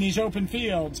fighting in these open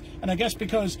fields, and I guess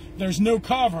because there's no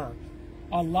cover,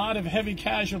 a lot of heavy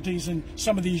casualties in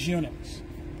some of these units.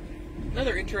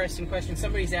 Another interesting question.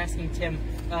 Somebody's asking Tim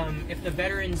if the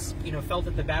veterans, felt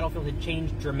that the battlefield had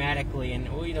changed dramatically, and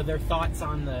their thoughts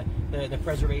on the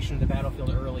preservation of the battlefield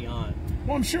early on.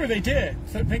 Well, I'm sure they did.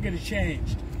 So I think it had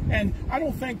changed, and I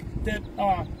don't think that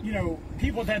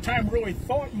people at that time really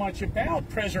thought much about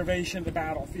preservation of the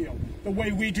battlefield the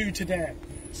way we do today.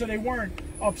 So they weren't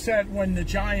upset when the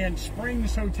giant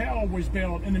Springs Hotel was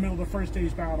built in the middle of the first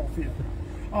day's battlefield.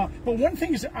 But one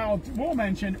thing I will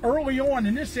mention, early on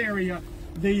in this area,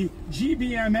 the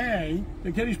GBMA,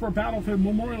 the Gettysburg Battlefield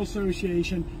Memorial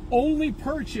Association, only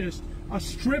purchased a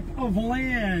strip of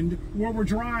land where we're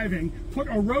driving, put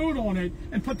a road on it,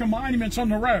 and put the monuments on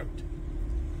the road.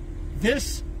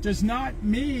 This does not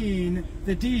mean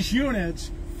that these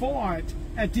units fought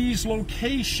at these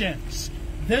locations.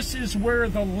 This is where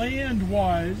the land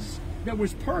was that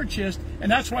was purchased,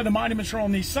 and that's why the monuments are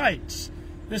on these sites.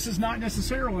 This is not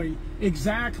necessarily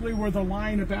exactly where the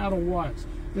line of battle was.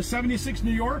 The 76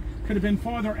 New York could have been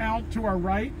farther out to our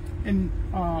right,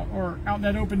 or out in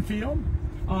that open field.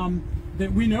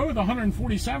 That we know the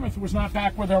 147th was not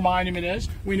back where their monument is.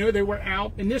 We know they were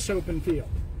out in this open field.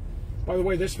 By the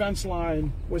way, this fence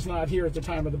line was not here at the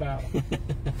time of the battle.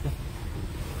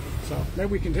 So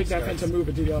maybe we can take that fence and move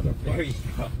it to the other place. There you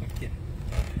go. Yeah.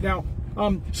 Now,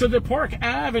 so the park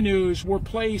avenues were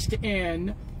placed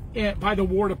in by the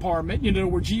War Department. There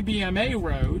were GBMA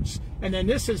roads, and then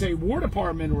this is a War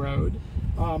Department road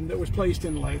that was placed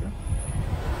in later.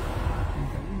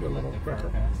 Okay, a little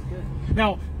quicker.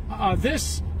 Now,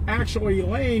 this actually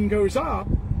lane goes up,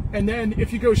 and then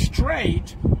if you go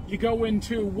straight, you go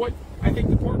into what I think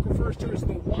the park refers to as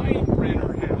the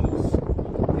Weinbrenner House.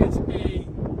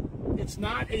 It's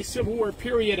not a Civil War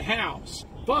period house.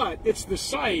 but it's the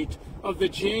site of the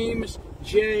James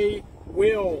J.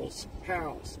 Wills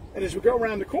house. And as we go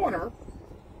around the corner,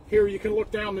 here you can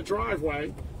look down the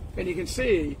driveway and you can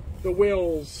see the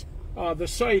Wills, the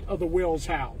site of the Wills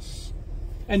house.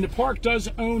 And the park does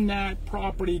own that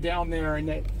property down there in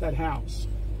that house.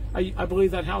 I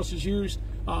believe that house is used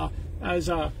as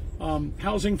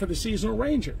housing for the seasonal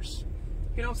rangers.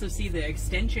 You can also see the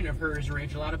extension of Hers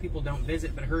Ridge. A lot of people don't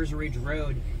visit, but Hers Ridge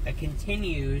Road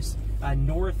continues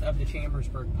north of the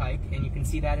Chambersburg Pike, and you can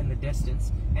see that in the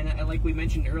distance. And like we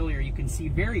mentioned earlier, you can see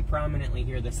very prominently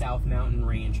here the South Mountain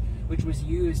Range, which was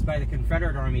used by the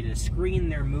Confederate Army to screen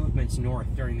their movements north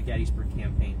during the Gettysburg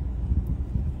campaign.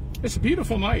 It's a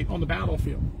beautiful night on the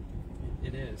battlefield.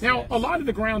 It is. Now, yes. a lot of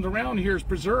the ground around here is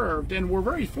preserved, and we're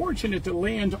very fortunate to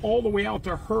land all the way out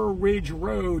to Her Ridge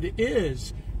Road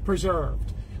is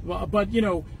preserved. But, you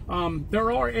know,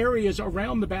 there are areas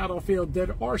around the battlefield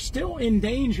that are still in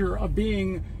danger of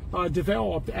being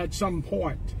developed at some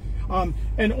point.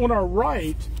 And on our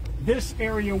right, this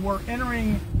area, we're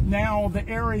entering now the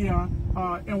area,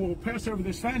 and we'll pass over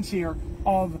this fence here,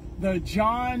 of the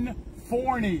John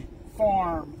Forney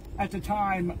farm at the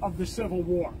time of the Civil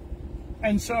War.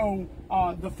 And so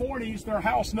the Forneys, their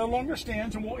house no longer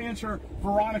stands, and we'll answer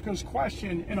Veronica's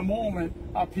question in a moment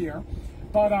up here.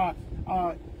 But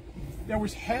there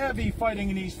was heavy fighting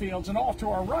in these fields, and off to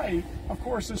our right, of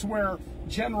course, is where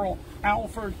General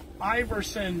Alfred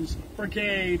Iverson's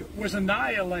brigade was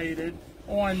annihilated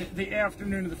on the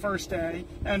afternoon of the first day.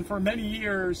 And for many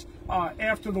years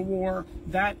after the war,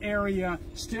 that area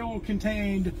still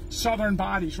contained Southern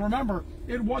bodies. Remember,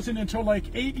 it wasn't until like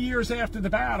 8 years after the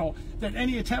battle that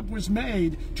any attempt was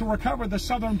made to recover the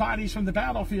Southern bodies from the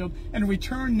battlefield and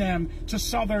return them to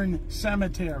Southern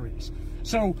cemeteries.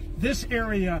 So this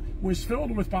area was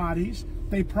filled with bodies.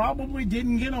 They probably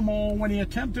didn't get them all when he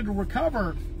attempted to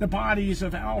recover the bodies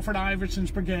of Alfred Iverson's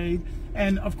brigade.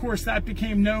 And of course, that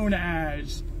became known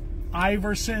as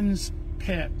Iverson's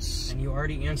Pits. And you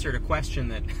already answered a question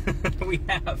that we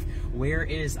have. Where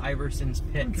is Iverson's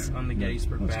Pits on the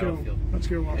Gettysburg battlefield? Let's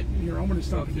go up here. I'm going to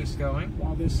stop Keep going.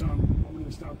 while this. I'm going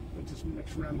to stop at this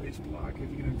next round base block. If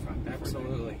you get in front.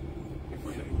 Absolutely.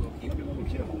 We'll keep it a little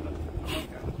kid. Okay.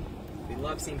 We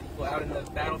love seeing people out in the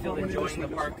battlefield enjoying the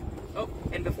park. Oh,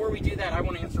 and before we do that, I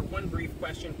want to answer one brief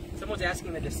question. Someone's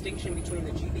asking the distinction between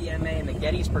the GBMA and the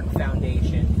Gettysburg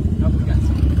Foundation. Oh, we got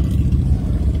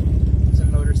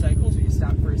some motorcycles. We just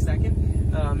stop for a second.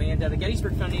 And the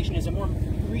Gettysburg Foundation is a more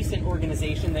recent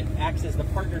organization that acts as the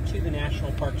partner to the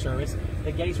National Park Service.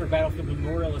 The Gettysburg Battlefield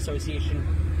Memorial Association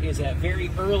is a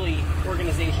very early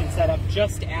organization set up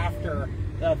just after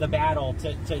the battle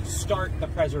to start the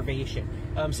preservation.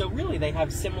 So really they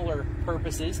have similar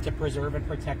purposes to preserve and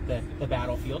protect the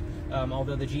battlefield,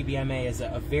 although the GBMA is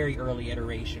a very early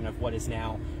iteration of what is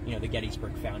now, you know, the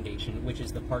Gettysburg Foundation, which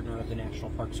is the partner of the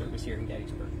National Park Service here in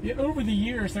Gettysburg. Yeah, over the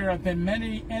years, there have been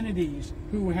many entities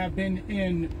who have been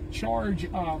in charge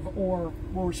of or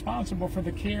were responsible for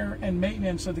the care and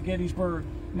maintenance of the Gettysburg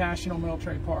National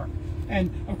Military Park.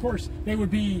 And of course, they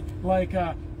would be like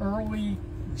early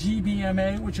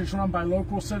GBMA, which is run by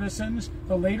local citizens,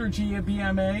 the later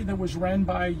GBMA that was run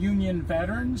by Union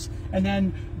veterans, and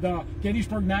then the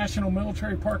Gettysburg National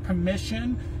Military Park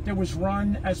Commission that was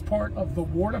run as part of the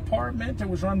War Department, that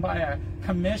was run by a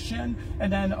commission,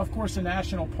 and then of course the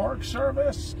National Park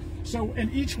Service. So, and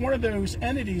each one of those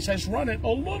entities has run it a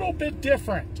little bit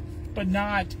different, but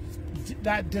not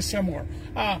that dissimilar.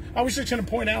 I was just going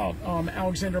to point out,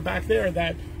 Alexander, back there,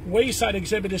 that wayside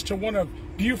exhibit is to one of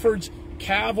Buford's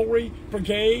cavalry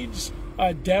brigades,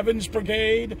 Devon's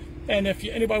brigade, and if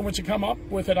anybody wants to come up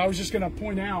with it, I was just going to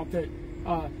point out that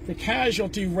the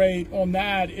casualty rate on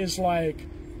that is like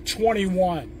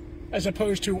 21 as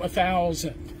opposed to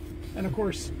 1,000. And of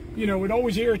course, you know, it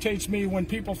always irritates me when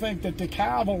people think that the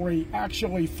cavalry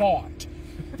actually fought.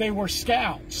 They were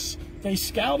scouts. They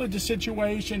scouted the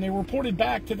situation. They reported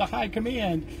back to the high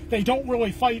command. They don't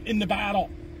really fight in the battle,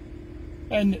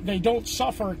 and they don't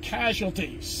suffer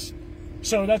casualties.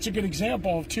 So that's a good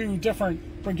example of two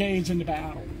different brigades in the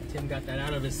battle. Tim got that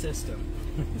out of his system.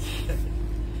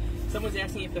 Someone's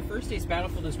asking if the first day's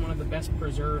battlefield is one of the best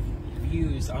preserved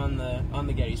views on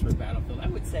the Gettysburg battlefield. I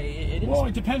would say it is. Well,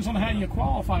 it depends on how you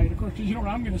qualify it, of course, because you know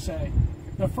what I'm going to say.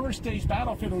 The first day's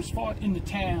battlefield was fought in the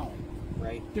town.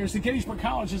 Right. There's the Gettysburg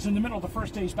College is in the middle of the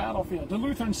first day's battlefield. The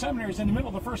Lutheran Seminary is in the middle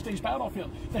of the first day's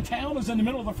battlefield. The town is in the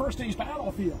middle of the first day's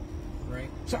battlefield. Right.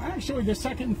 So actually the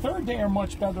second and third day are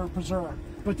much better preserved.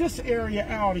 But this area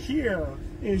out here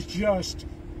is just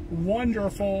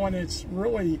wonderful, and it's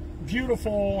really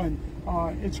beautiful, and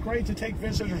it's great to take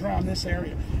visitors around this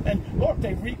area. And look,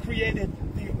 they recreated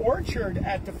the orchard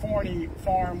at the Forney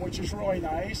farm, which is really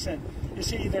nice, and you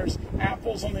see there's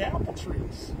apples on the apple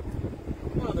trees.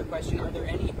 One other question, are there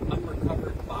any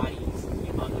unrecovered bodies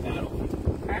on the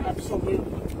battlefield?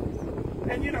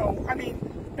 Absolutely. And you know, I mean,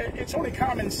 it's only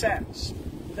common sense.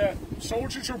 The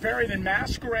soldiers were buried in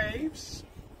mass graves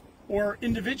or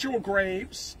individual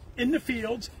graves in the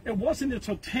fields. It wasn't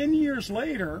until 10 years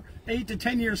later, 8 to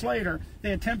 10 years later,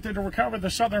 they attempted to recover the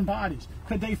Southern bodies.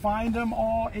 Could they find them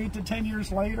all 8 to 10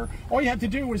 years later? All you have to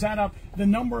do was add up the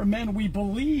number of men we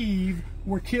believe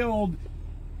were killed,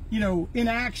 you know, in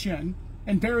action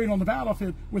and buried on the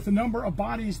battlefield with the number of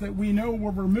bodies that we know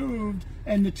were removed,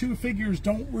 and the two figures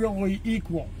don't really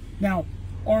equal. Now,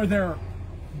 are there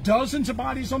dozens of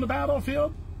bodies on the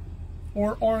battlefield,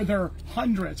 or are there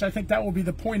hundreds? I think that will be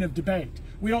the point of debate.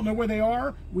 We don't know where they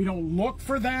are. We don't look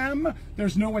for them.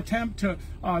 There's no attempt to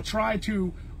try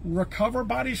to recover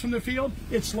bodies from the field.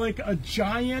 It's like a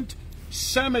giant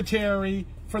cemetery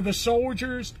for the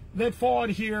soldiers that fought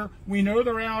here. We know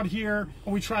they're out here,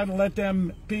 and we try to let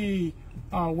them be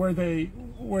where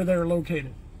they're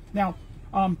located. Now,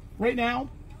 right now,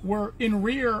 we're in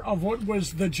rear of what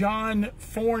was the John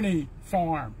Forney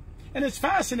farm. And it's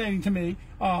fascinating to me.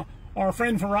 Our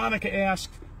friend Veronica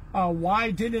asked,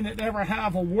 why didn't it ever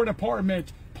have a War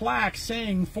Department plaque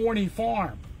saying Forney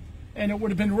Farm? And it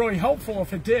would have been really helpful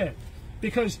if it did,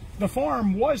 because the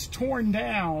farm was torn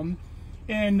down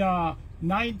in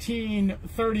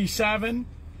 1937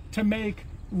 to make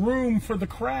room for the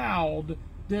crowd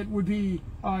that would be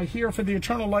here for the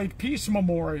Eternal Light Peace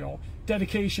Memorial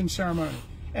dedication ceremony.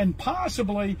 And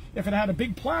possibly, if it had a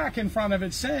big plaque in front of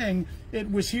it saying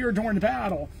it was here during the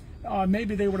battle,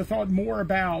 maybe they would have thought more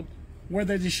about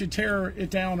whether they should tear it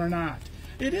down or not.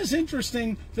 It is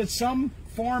interesting that some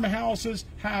farmhouses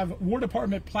have War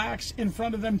Department plaques in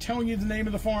front of them telling you the name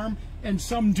of the farm, and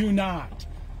some do not.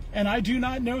 And I do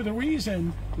not know the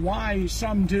reason why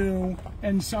some do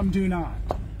and some do not.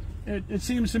 It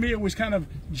seems to me it was kind of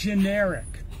generic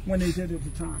when they did it at the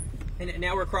time. And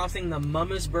now we're crossing the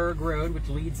Mummersburg Road, which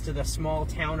leads to the small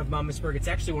town of Mummersburg. It's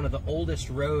actually one of the oldest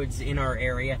roads in our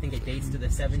area. I think it dates to the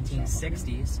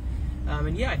 1760s.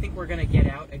 And yeah, I think we're going to get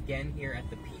out again here at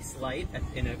the Peace Light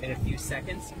in a few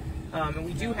seconds. And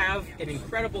we do have an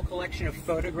incredible collection of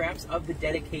photographs of the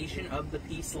dedication of the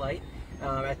Peace Light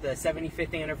at the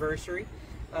 75th anniversary.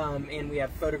 And we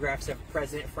have photographs of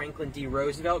President Franklin D.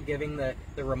 Roosevelt giving the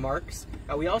remarks.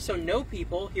 We also know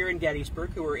people here in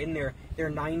Gettysburg who are in their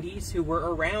 90s who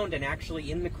were around and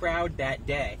actually in the crowd that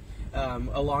day,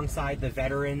 alongside the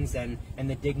veterans and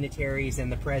the dignitaries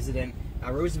and the president.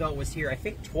 Roosevelt was here, I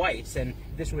think, twice, and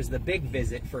this was the big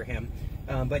visit for him.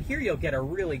 But here you'll get a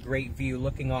really great view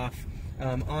looking off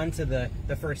onto the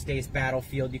first day's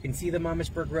battlefield. You can see the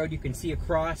Mummersburg Road, you can see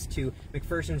across to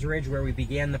McPherson's Ridge where we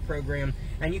began the program,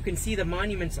 and you can see the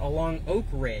monuments along Oak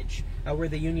Ridge where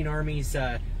the Union Army's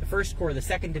the First Corps, the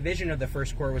 2nd Division of the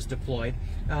First Corps was deployed,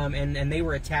 and they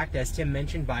were attacked, as Tim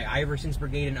mentioned, by Iverson's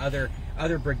brigade and other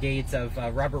brigades of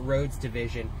Robert Rhodes'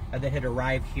 division that had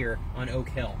arrived here on Oak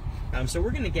Hill. So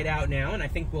we're going to get out now, and I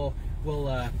think we'll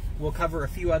cover a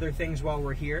few other things while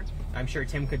we're here. I'm sure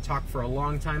Tim could talk for a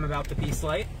long time about the Peace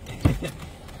Light,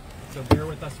 so bear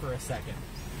with us for a second.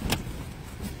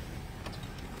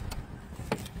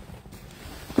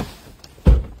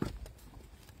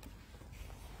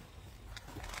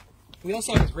 We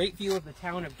also have a great view of the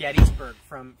town of Gettysburg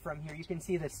from here. You can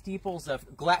see the steeples of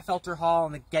Glatfelter Hall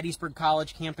and the Gettysburg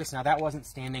College campus. Now, that wasn't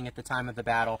standing at the time of the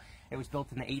battle. It was built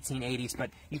in the 1880s,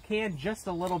 but you can just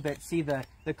a little bit see the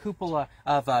cupola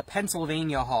of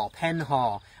Pennsylvania Hall, Penn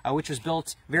Hall, which was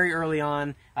built very early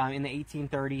on in the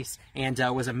 1830s and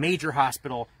was a major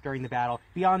hospital during the battle.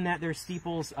 Beyond that, there's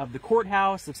steeples of the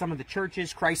courthouse, of some of the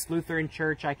churches, Christ Lutheran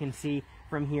Church I can see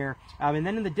from here. And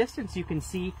then in the distance you can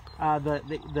see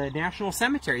the National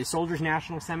Cemetery, the Soldiers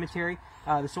National Cemetery,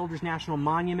 the Soldiers National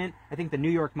Monument. I think the New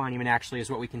York Monument actually is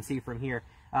what we can see from here.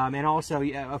 And also,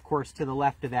 of course, to the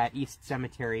left of that, East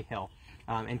Cemetery Hill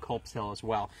and Culp's Hill as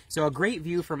well. So a great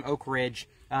view from Oak Ridge.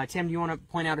 Tim, do you want to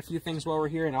point out a few things while we're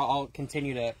here? And I'll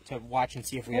continue to watch and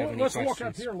see if we have any questions. Let's walk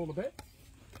up here a little bit.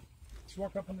 Let's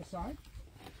walk up on the side.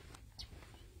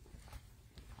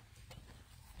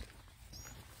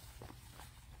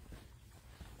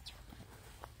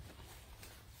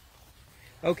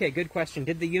 Okay, good question.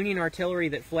 Did the Union artillery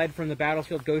that fled from the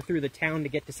battlefield go through the town to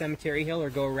get to Cemetery Hill or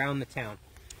go around the town?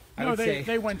 No,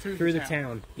 they went through the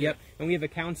town. Yep. And we have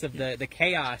accounts of the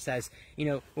chaos, as, you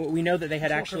know, we know that they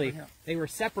had they were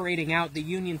separating out the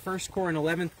Union 1st Corps and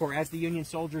 11th Corps as the Union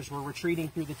soldiers were retreating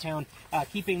through the town,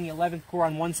 keeping the 11th Corps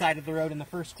on one side of the road and the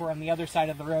 1st Corps on the other side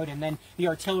of the road, and then the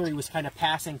artillery was kind of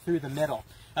passing through the middle.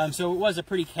 So it was a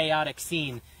pretty chaotic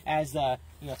scene as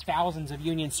you know, thousands of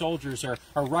Union soldiers are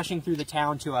rushing through the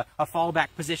town to a fallback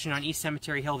position on East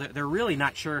Cemetery Hill that they're really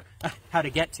not sure how to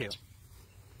get to.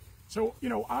 So, you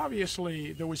know,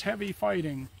 obviously there was heavy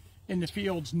fighting in the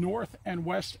fields north and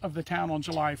west of the town on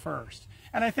July 1st.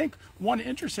 And I think one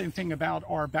interesting thing about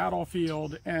our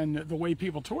battlefield and the way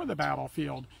people tour the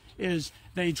battlefield is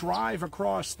they drive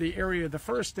across the area of the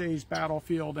first day's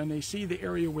battlefield and they see the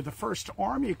area where the 1st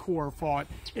Army Corps fought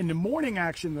in the morning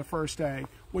action the first day,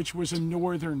 which was a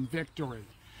northern victory.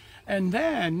 And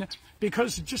then,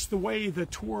 because just the way the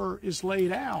tour is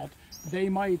laid out, they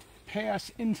might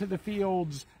pass into the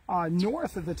fields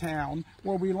north of the town,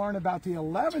 where we learn about the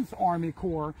 11th Army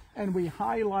Corps and we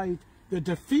highlight the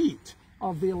defeat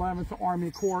of the 11th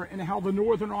Army Corps and how the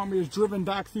Northern Army is driven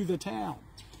back through the town.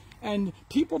 And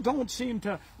people don't seem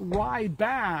to ride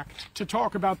back to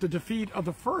talk about the defeat of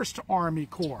the 1st Army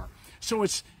Corps. So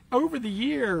it's, over the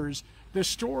years, the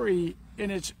story,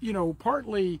 and it's, you know,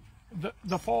 partly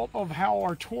the fault of how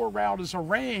our tour route is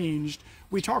arranged.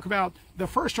 We talk about the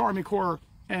 1st Army Corps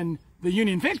and the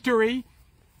Union victory,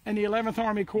 and the 11th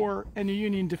Army Corps and the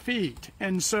Union defeat.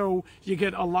 And so you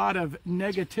get a lot of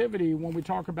negativity when we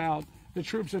talk about the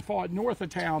troops that fought north of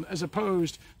town as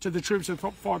opposed to the troops that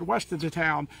fought west of the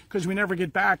town, because we never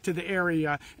get back to the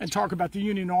area and talk about the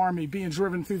Union Army being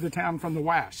driven through the town from the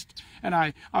west. And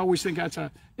I always think that's an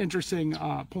interesting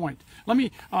point. Let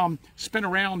me spin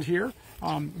around here.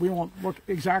 We won't look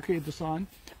exactly at the sun,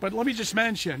 but let me just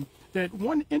mention that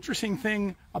one interesting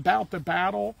thing about the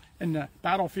battle and the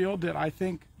battlefield that I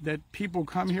think that people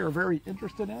come here are very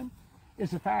interested in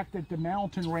is the fact that the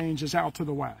mountain range is out to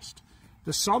the west.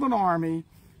 The Southern Army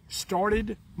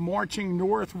started marching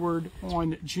northward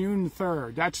on June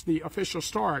 3rd. That's the official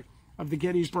start of the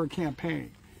Gettysburg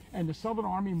campaign. And the Southern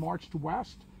Army marched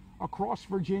west across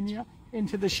Virginia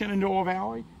into the Shenandoah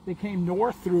Valley. They came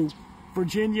north through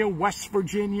Virginia, West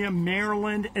Virginia,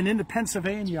 Maryland, and into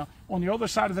Pennsylvania on the other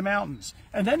side of the mountains.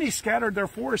 And then they scattered their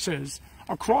forces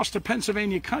across the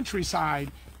Pennsylvania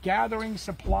countryside, gathering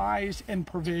supplies and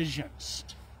provisions.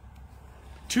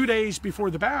 2 days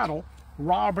before the battle,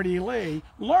 Robert E. Lee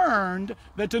learned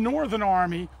that the Northern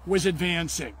Army was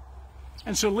advancing.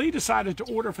 And so Lee decided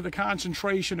to order for the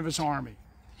concentration of his army.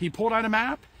 He pulled out a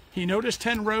map, he noticed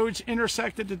 10 roads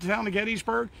intersected at the town of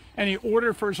Gettysburg, and he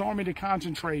ordered for his army to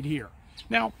concentrate here.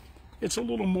 Now, it's a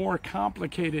little more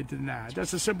complicated than that.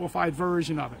 That's a simplified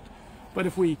version of it. But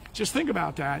if we just think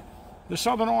about that, the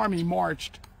Southern Army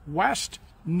marched west,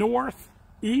 north,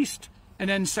 east, and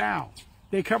then south.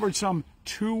 They covered some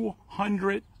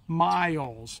 200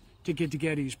 miles to get to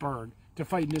Gettysburg to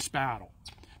fight in this battle.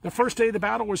 The first day the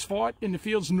battle was fought in the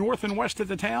fields north and west of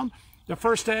the town. The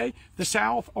first day, the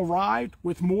South arrived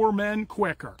with more men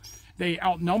quicker. They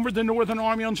outnumbered the Northern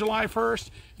Army on July 1st.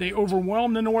 They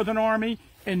overwhelmed the Northern Army,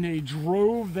 and they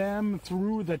drove them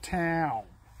through the town.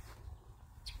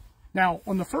 Now,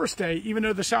 on the first day, even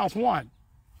though the South won,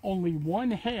 only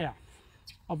 1/2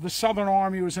 of the Southern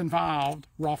Army was involved,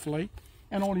 roughly,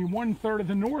 and only 1/3 of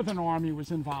the Northern Army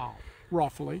was involved,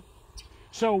 roughly.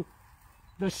 So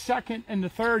the second and the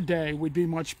third day would be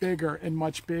much bigger and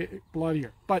much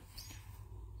bloodier. But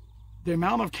the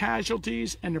amount of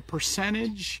casualties and the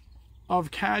percentage of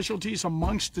casualties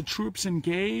amongst the troops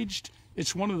engaged,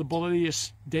 it's one of the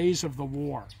bloodiest days of the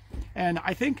war. And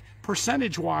I think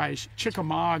percentage-wise,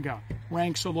 Chickamauga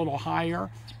ranks a little higher,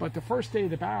 but the first day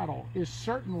of the battle is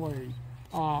certainly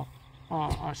a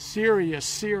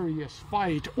serious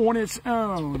fight on its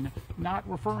own, not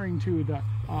referring to the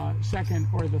second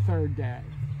or the third day.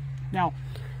 Now,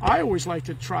 I always like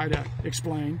to try to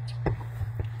explain,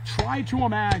 try to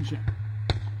imagine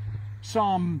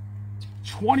some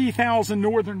 20,000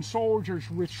 Northern soldiers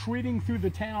retreating through the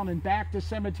town and back to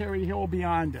Cemetery Hill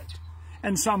beyond it,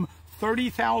 and some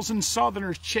 30,000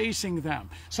 Southerners chasing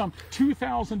them, some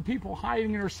 2,000 people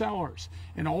hiding in their cellars,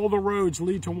 and all the roads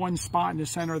lead to one spot in the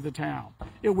center of the town.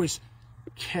 It was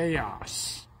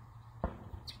chaos.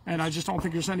 And I just don't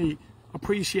think there's any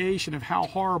appreciation of how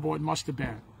horrible it must have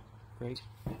been. Great.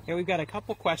 Okay, we've got a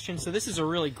couple questions. So this is a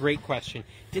really great question.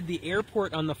 Did the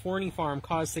airport on the Forney farm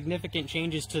cause significant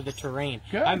changes to the terrain?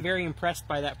 Good. I'm very impressed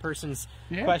by that person's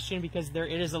question, because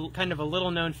it is a kind of a little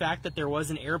known fact that there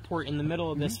was an airport in the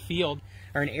middle of this field,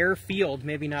 or an airfield,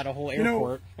 maybe not a whole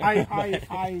airport. You know,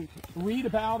 I read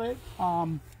about it,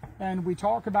 and we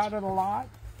talk about it a lot.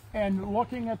 and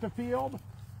looking at the field,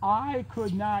 I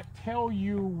could not tell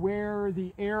you where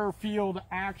the airfield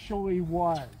actually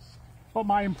was. But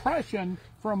my impression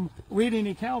from reading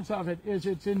accounts of it is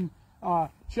it's in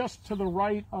just to the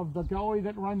right of the gully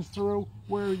that runs through,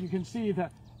 where you can see the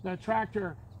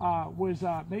tractor was,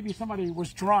 maybe somebody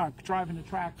was drunk driving the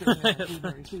tractor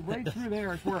there. You see, right through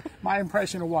there is where my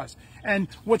impression it was. And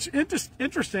what's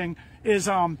interesting is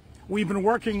we've been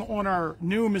working on our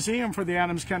new museum for the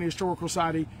Adams County Historical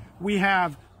Society. We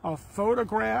have a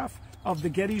photograph of the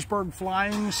Gettysburg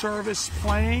Flying Service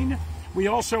plane. We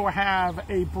also have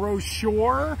a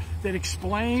brochure that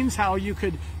explains how you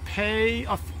could pay,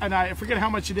 and I forget how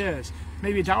much it is,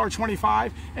 maybe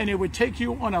 $1.25, and it would take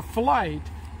you on a flight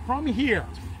from here,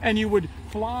 and you would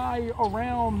fly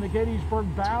around the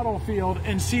Gettysburg battlefield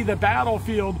and see the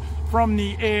battlefield from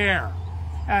the air.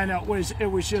 And it was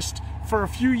just, for a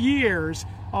few years,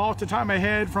 off the top of my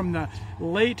head, from the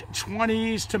late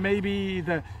 20s to maybe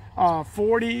the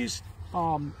 40s,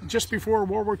 just before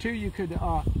World War II, you could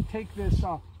take this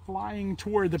flying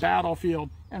toward the battlefield,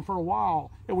 and for a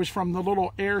while it was from the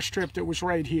little airstrip that was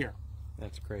right here.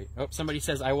 That's great. Oh, somebody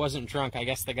says I wasn't drunk. I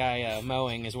guess the guy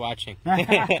mowing is watching. Awesome.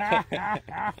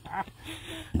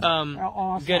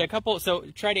 Good. A couple. So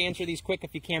try to answer these quick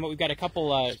if you can. But we've got a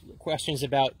couple questions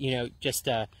about just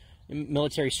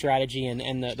military strategy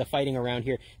and the fighting around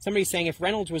here. Somebody's saying if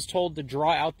Reynolds was told to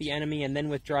draw out the enemy and then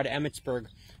withdraw to Emmitsburg,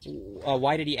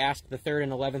 why did he ask the 3rd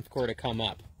and 11th Corps to come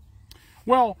up?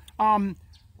 Well,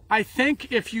 I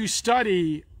think if you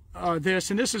study this,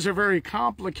 and this is a very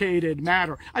complicated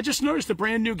matter. I just noticed the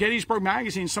brand new Gettysburg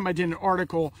magazine, somebody did an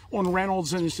article on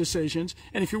Reynolds and his decisions.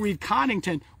 And if you read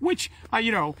Connington, which,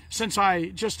 since I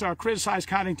just criticized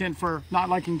Connington for not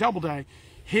liking Doubleday,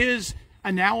 his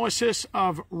analysis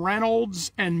of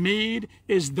Reynolds and Meade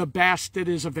is the best that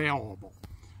is available.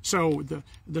 So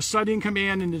the studying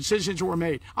command and the decisions were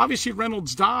made. Obviously,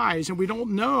 Reynolds dies, and we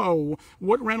don't know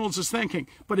what Reynolds is thinking.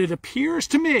 But it appears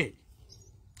to me,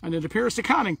 and it appears to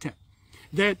Connington,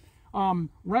 that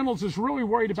Reynolds is really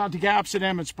worried about the gaps at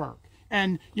Emmitsburg.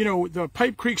 And, the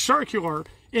Pipe Creek Circular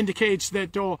indicates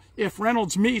that if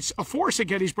Reynolds meets a force at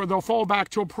Gettysburg, they'll fall back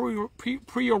to a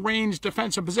prearranged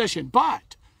defensive position.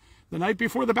 But the night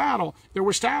before the battle, there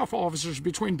were staff officers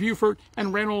between Beaufort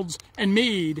and Reynolds and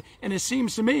Meade, and it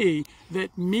seems to me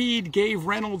that Meade gave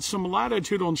Reynolds some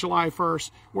latitude on July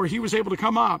 1st where he was able to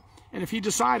come up, and if he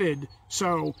decided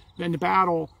so, then the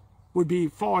battle would be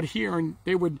fought here and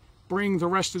they would bring the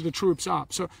rest of the troops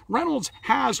up. So Reynolds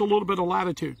has a little bit of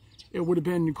latitude. It would have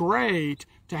been great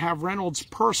to have Reynolds'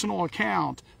 personal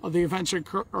account of the events that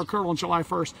occurred on July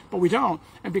 1st, but we don't.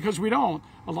 And because we don't,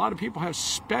 a lot of people have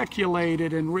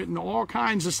speculated and written all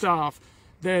kinds of stuff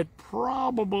that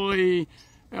probably,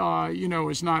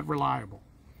 is not reliable.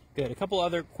 Good. A couple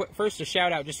other, first a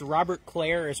shout out, just Robert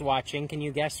Clare is watching. Can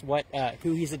you guess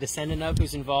who he's a descendant of,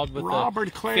 who's involved with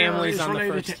Robert Clare families is on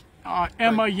related the first... to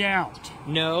Emma Yount.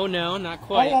 No, not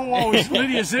quite. It's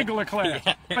Lydia Ziegler Clare.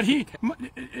 Yeah. But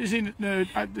is he the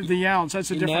Younts?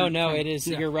 That's a different. No, it is.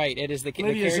 Yeah. You're right. It is the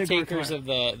caretakers of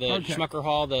the Schmucker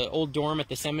Hall, the old dorm at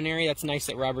the seminary. That's nice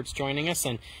that Robert's joining us,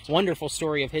 and wonderful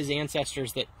story of his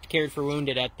ancestors that cared for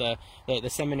wounded at the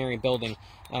seminary building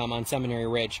on Seminary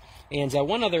Ridge. And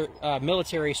one other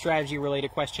military strategy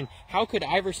related question: how could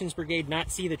Iverson's brigade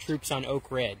not see the troops on Oak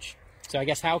Ridge? So I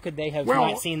guess how could they have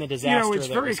not seen the disaster? It's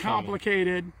very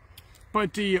complicated,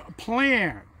 but the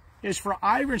plan is for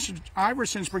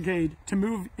Iverson's brigade to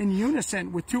move in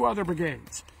unison with 2 other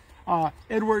brigades.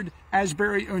 Edward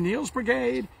Asbury O'Neill's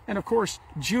brigade, and of course,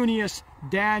 Junius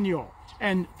Daniel.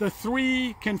 And the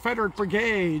 3 Confederate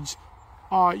brigades,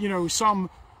 some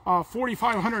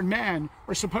 4,500 men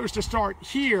are supposed to start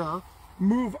here,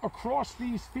 move across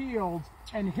these fields,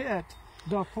 and hit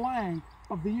the flank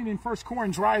of the Union First Corps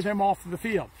and drive them off of the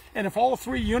field. And if all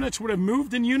 3 units would have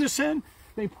moved in unison,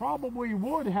 they probably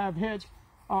would have hit,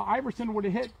 Iverson would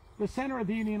have hit the center of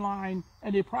the Union line,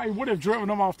 and they probably would have driven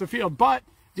them off the field. But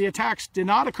the attacks did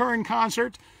not occur in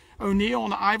concert. O'Neill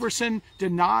and Iverson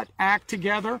did not act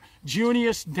together.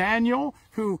 Junius Daniel,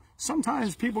 who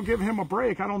sometimes people give him a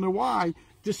break, I don't know why,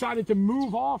 decided to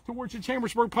move off towards the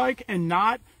Chambersburg Pike and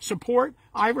not support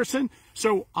Iverson.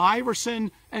 So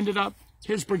Iverson ended up,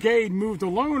 his brigade moved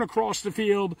alone across the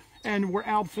field, and were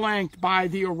outflanked by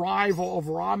the arrival of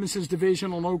Robinson's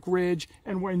division on Oak Ridge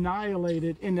and were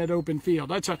annihilated in that open field.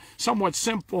 That's a somewhat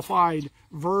simplified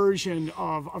version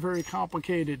of a very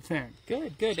complicated thing.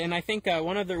 Good, good. And I think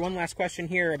one last question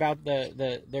here about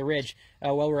the ridge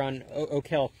while we're on Oak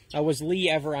Hill. Was Lee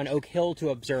ever on Oak Hill to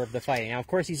observe the fighting? Now, of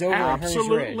course, he's over on Hermes Ridge.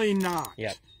 Absolutely not.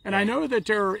 Yep. And I know that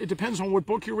it depends on what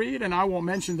book you read, and I won't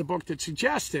mention the book that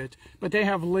suggests it, but they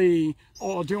have Lee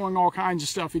doing all kinds of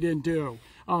stuff he didn't do.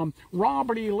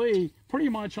 Robert E. Lee, pretty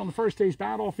much on the first day's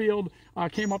battlefield,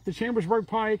 came up the Chambersburg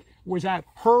Pike, was at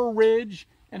Her Ridge,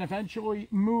 and eventually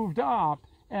moved up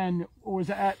and was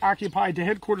occupied the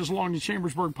headquarters along the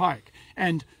Chambersburg Pike.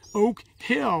 And Oak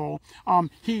Hill,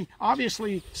 he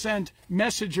obviously sent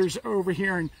messengers over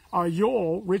here, and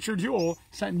Richard Ewell,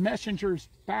 sent messengers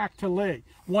back to Lee.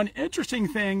 One interesting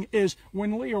thing is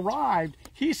when Lee arrived,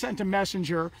 he sent a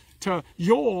messenger to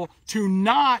Ewell to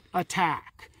not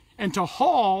attack and to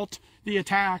halt the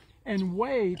attack and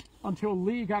wait until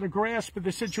Lee got a grasp of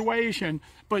the situation.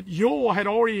 But Ewell had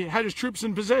already had his troops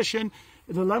in position.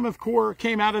 The 11th Corps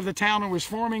came out of the town and was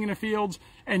forming in the fields,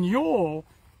 and Ewell,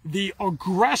 the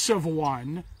aggressive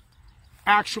one,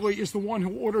 actually is the one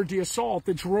who ordered the assault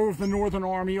that drove the Northern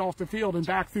Army off the field and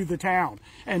back through the town.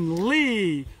 And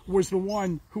Lee was the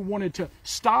one who wanted to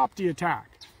stop the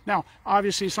attack. Now,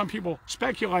 obviously, some people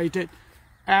speculate that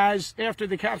after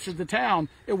they captured the town,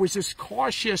 it was this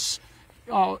cautiousness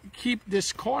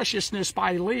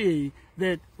by Lee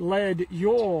that led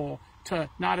Ewell to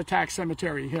not attack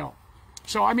Cemetery Hill.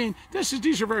 So, I mean,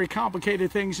 these are very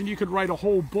complicated things, and you could write a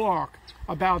whole book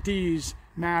about these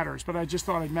matters, but I just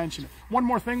thought I'd mention it. One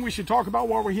more thing we should talk about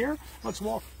while we're here. Let's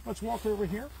walk over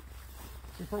here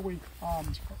before we are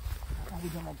we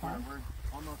done on time? We're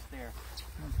almost there.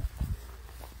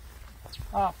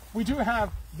 Okay. We do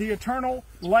have the Eternal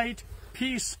Light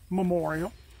Peace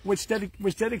Memorial, which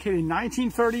was dedicated in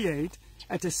 1938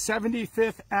 at the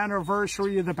 75th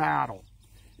anniversary of the battle.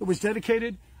 It was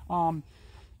dedicated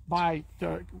by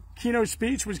the keynote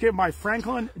speech was given by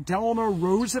Franklin Delano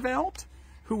Roosevelt,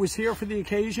 who was here for the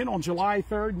occasion on July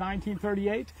 3rd,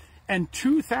 1938, and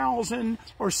 2,000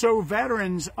 or so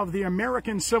veterans of the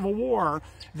American Civil War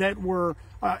that were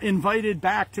invited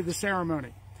back to the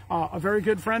ceremony. A very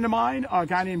good friend of mine, a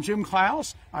guy named Jim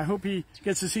Klaus, I hope he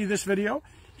gets to see this video.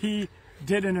 He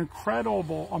did an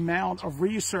incredible amount of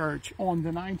research on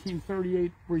the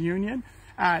 1938 reunion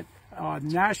at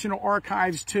National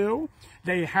Archives 2.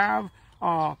 They have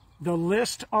the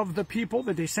list of the people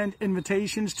that they sent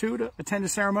invitations to attend the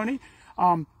ceremony.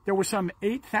 There were some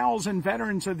 8,000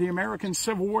 veterans of the American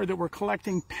Civil War that were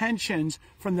collecting pensions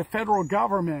from the federal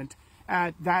government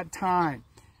at that time.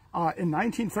 In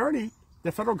 1930,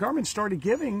 the federal government started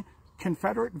giving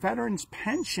Confederate veterans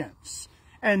pensions.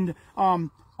 And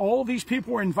all these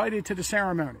people were invited to the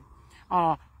ceremony.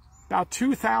 About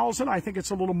 2,000, I think it's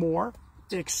a little more,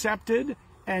 accepted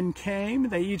and came.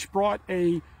 They each brought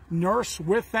a nurse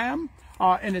with them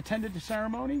and attended the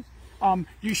ceremony.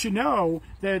 You should know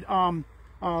that,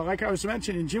 like I was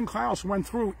mentioning, Jim Klaus went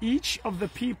through each of the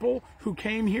people who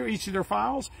came here, each of their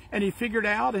files, and he figured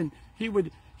out, and he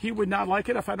would not like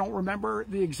it if I don't remember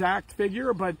the exact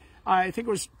figure, but I think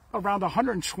it was around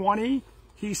 120,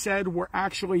 he said, were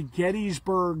actually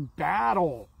Gettysburg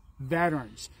battle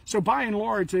veterans. So by and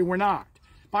large, they were not.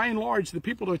 By and large, the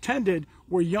people who attended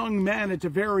were young men at the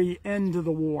very end of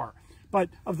the war. But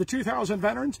of the 2,000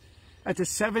 veterans, at the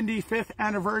 75th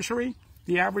anniversary,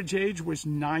 the average age was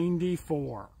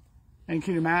 94. And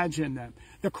can you imagine them?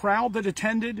 The crowd that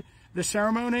attended the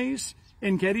ceremonies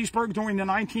in Gettysburg during the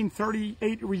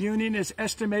 1938 reunion is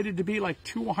estimated to be like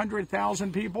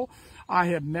 200,000 people. I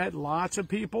have met lots of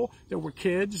people that were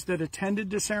kids that attended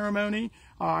the ceremony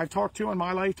I've talked to in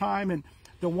my lifetime, and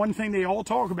the one thing they all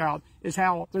talk about is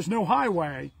how there's no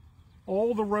highway.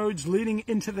 All the roads leading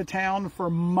into the town for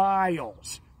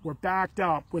miles were backed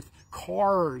up with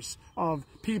cars of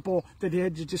people that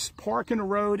had to just park in the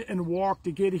road and walk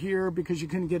to get here because you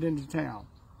couldn't get into town.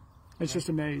 It's just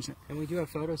amazing. And we do have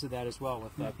photos of that as well,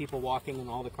 with people walking and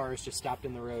all the cars just stopped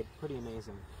in the road. Pretty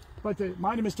amazing. But the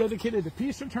monument is dedicated to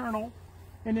peace eternal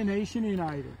and the nation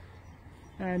united.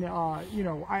 And, you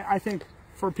know, I think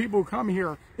for people who come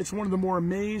here, it's one of the more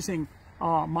amazing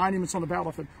monuments on the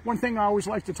battlefield. One thing I always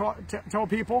like to tell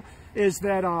people is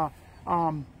that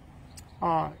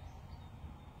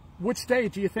which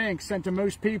state do you think sent the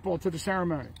most people to the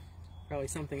ceremony? Probably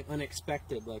something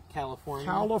unexpected like California.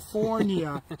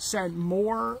 California sent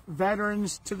more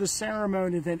veterans to the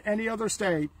ceremony than any other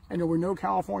state, and there were no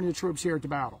California troops here at the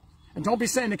battle. And don't be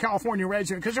saying the California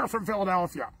Reds because they're from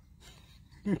Philadelphia.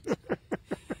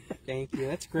 Thank you.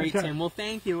 That's great, Okay. Tim. Well,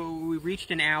 thank you. We reached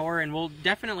an hour, and we'll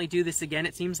definitely do this again.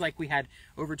 It seems like we had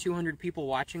over 200 people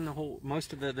watching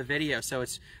most of the video, so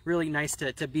it's really nice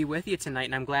to be with you tonight,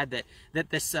 and I'm glad that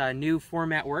this new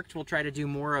format worked. We'll try to do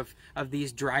more of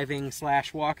these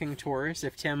driving/walking tours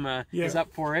if Tim is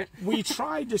up for it. We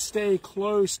tried to stay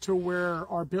close to where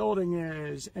our building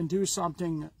is and do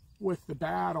something with the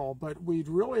battle, but we'd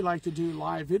really like to do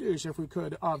live videos if we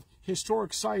could of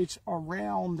historic sites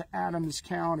around Adams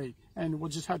County, and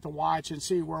we'll just have to watch and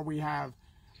see where we have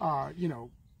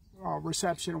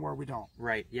reception and where we don't.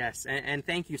 Right, yes, and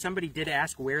thank you. Somebody did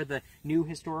ask where the new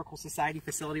Historical Society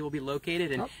facility will be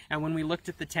located, and when we looked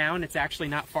at the town, it's actually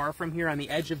not far from here on the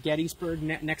edge of Gettysburg,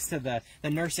 next to the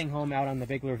nursing home out on the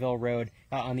Biglerville Road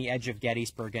on the edge of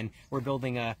Gettysburg, and we're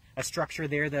building a structure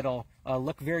there that'll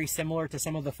look very similar to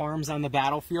some of the farms on the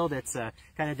battlefield. It's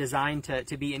kind of designed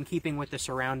to be in keeping with the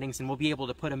surroundings, and we'll be able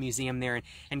to put a museum there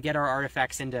and get our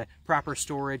artifacts into proper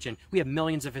storage, and we have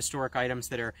millions of historic items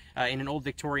that are in an old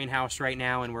Victorian house right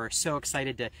now, and we're so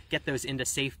excited to get those into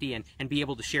safety and be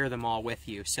able to share them all with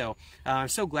you. So I'm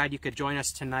so glad you could join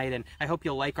us tonight, and I hope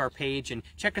you'll like our page and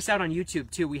check us out on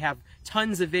YouTube too. We have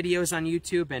tons of videos on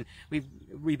YouTube, and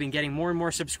we've been getting more and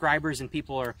more subscribers, and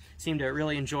people seem to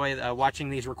really enjoy watching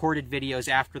these recorded videos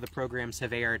after the programs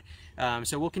have aired.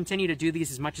 So we'll continue to do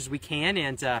these as much as we can,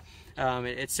 and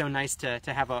it's so nice to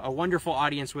have a wonderful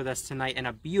audience with us tonight and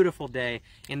a beautiful day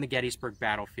in the Gettysburg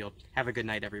battlefield. Have a good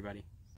night, everybody.